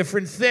lot of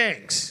different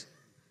things.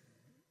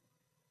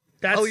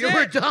 That's Oh, you it.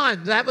 were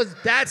done.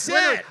 That's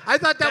it. I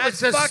thought that was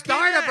That's the fucking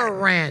start of it. a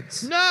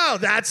rant. No,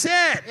 that's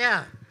it.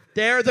 Yeah.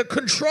 They're the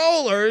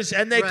controllers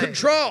and they Right.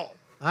 control.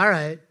 All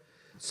right.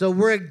 So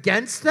we're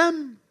against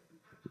them?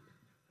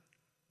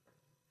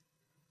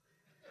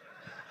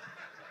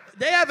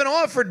 They haven't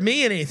offered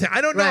me anything.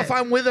 I don't know Right. if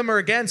I'm with them or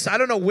against. I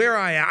don't know where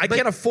I am. I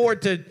can't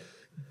afford to,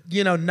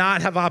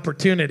 not have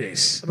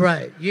opportunities.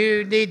 Right.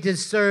 You need to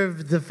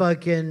serve the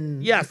fucking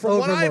Yeah, from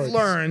what I've overlords.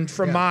 learned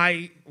from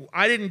I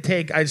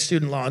had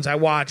student loans. I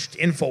watched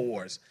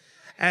InfoWars.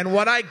 And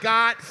what I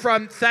got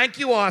from, thank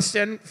you,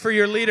 Austin, for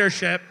your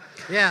leadership.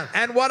 Yeah.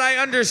 And what I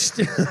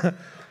understand,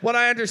 what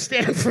I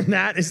understand from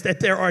that is that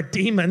there are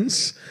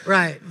demons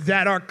Right.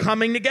 that are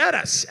coming to get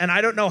us. And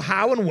I don't know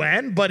how and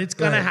when, but it's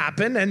going Right. to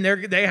happen. And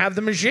they have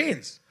the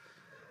machines.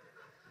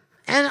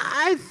 And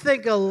I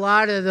think a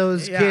lot of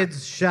those Yeah.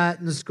 kids shot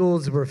in the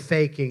schools were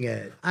faking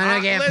it. And I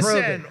can't prove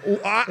it. Listen,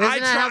 Isn't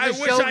that how the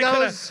show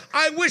goes?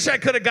 I wish I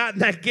could have gotten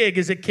that gig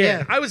as a kid.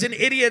 Yeah. I was an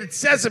idiot at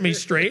Sesame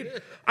Street.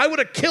 I would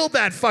have killed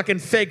that fucking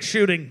fake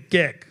shooting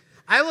gig.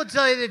 I will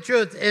tell you the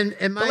truth. In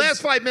my The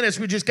last 5 minutes,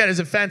 we just get as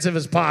offensive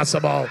as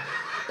possible.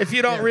 If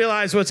you don't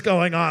realize what's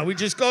going on, we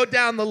just go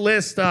down the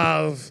list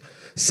of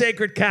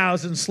sacred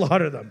cows and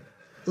slaughter them.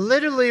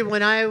 Literally,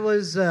 when I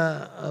was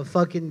a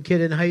fucking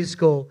kid in high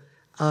school,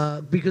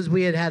 because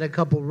we had a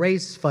couple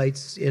race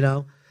fights,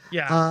 Yeah.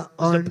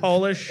 Was it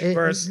Polish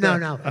versus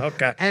no.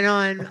 Okay. And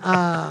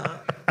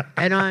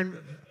on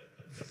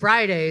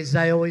Fridays,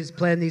 I always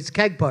plan these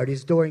keg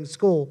parties during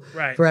school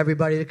Right. for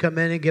everybody to come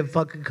in and give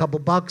fucking couple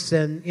bucks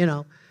and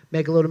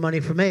make a little money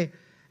for me.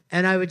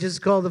 And I would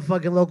just call the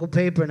fucking local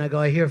paper and I go,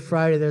 I hear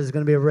Friday there's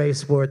going to be a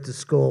race for it to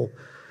school.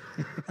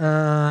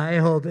 I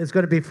hope it's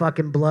going to be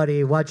fucking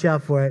bloody. Watch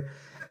out for it.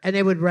 And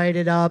they would write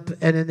it up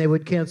and then they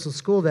would cancel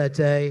school that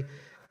day.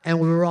 And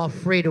we were all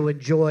free to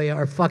enjoy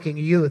our fucking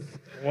youth.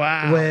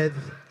 Wow. With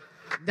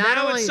not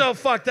Now only it's so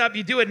fucked up.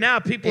 You do it now,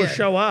 people Yeah.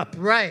 show up.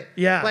 right,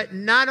 Yeah. but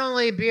not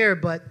only beer,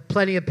 but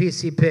plenty of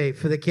PCP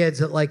for the kids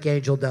that like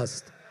angel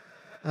dust.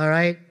 All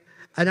right,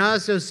 and I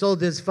also sold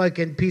this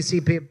fucking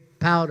PCP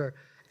powder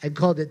and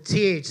called it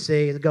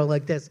THC and go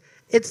like this.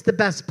 It's the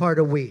best part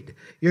of weed.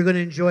 You're going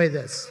to enjoy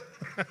this.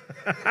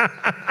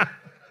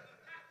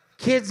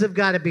 Kids have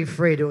got to be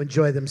free to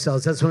enjoy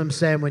themselves. That's what I'm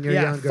saying when you're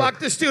younger. Fuck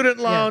the student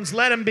loans.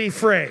 Let them be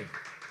free.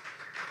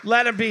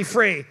 Let them be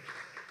free.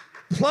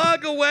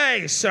 Plug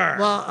away, sir.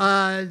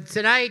 Well,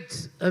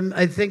 tonight,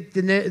 I think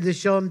the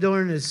show I'm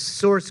doing is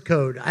Source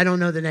Code. I don't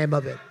know the name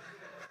of it.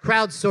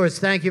 Crowdsource,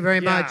 thank you very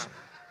much.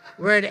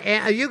 We're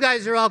at, you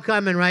guys are all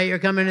coming, right? You're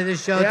coming to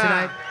this show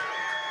tonight?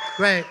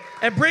 Great.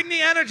 And bring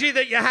the energy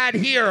that you had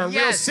here. A real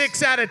Yes.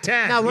 6 out of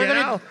 10. Now, we're you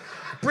gonna- know?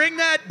 bring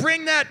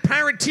that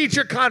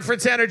parent-teacher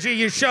conference energy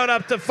you showed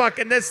up to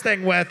fucking this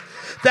thing with.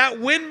 That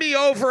win me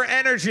over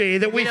energy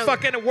that we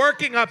fucking are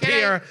working up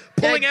here,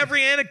 pulling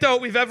every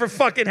anecdote we've ever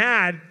fucking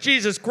had.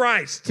 Jesus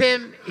Christ.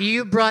 Tim,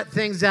 you brought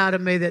things out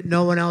of me that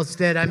no one else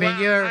did. I mean,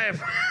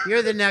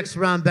 you're the next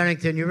Ron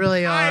Bennington. You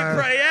really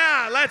are.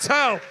 Yeah, let's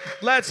hope.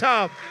 Let's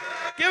hope.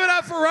 Give it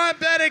up for Ron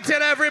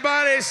Bennington,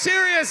 everybody.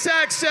 Sirius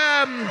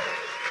XM.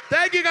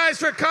 Thank you guys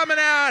for coming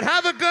out.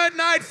 Have a good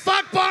night.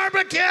 Fuck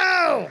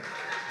barbecue.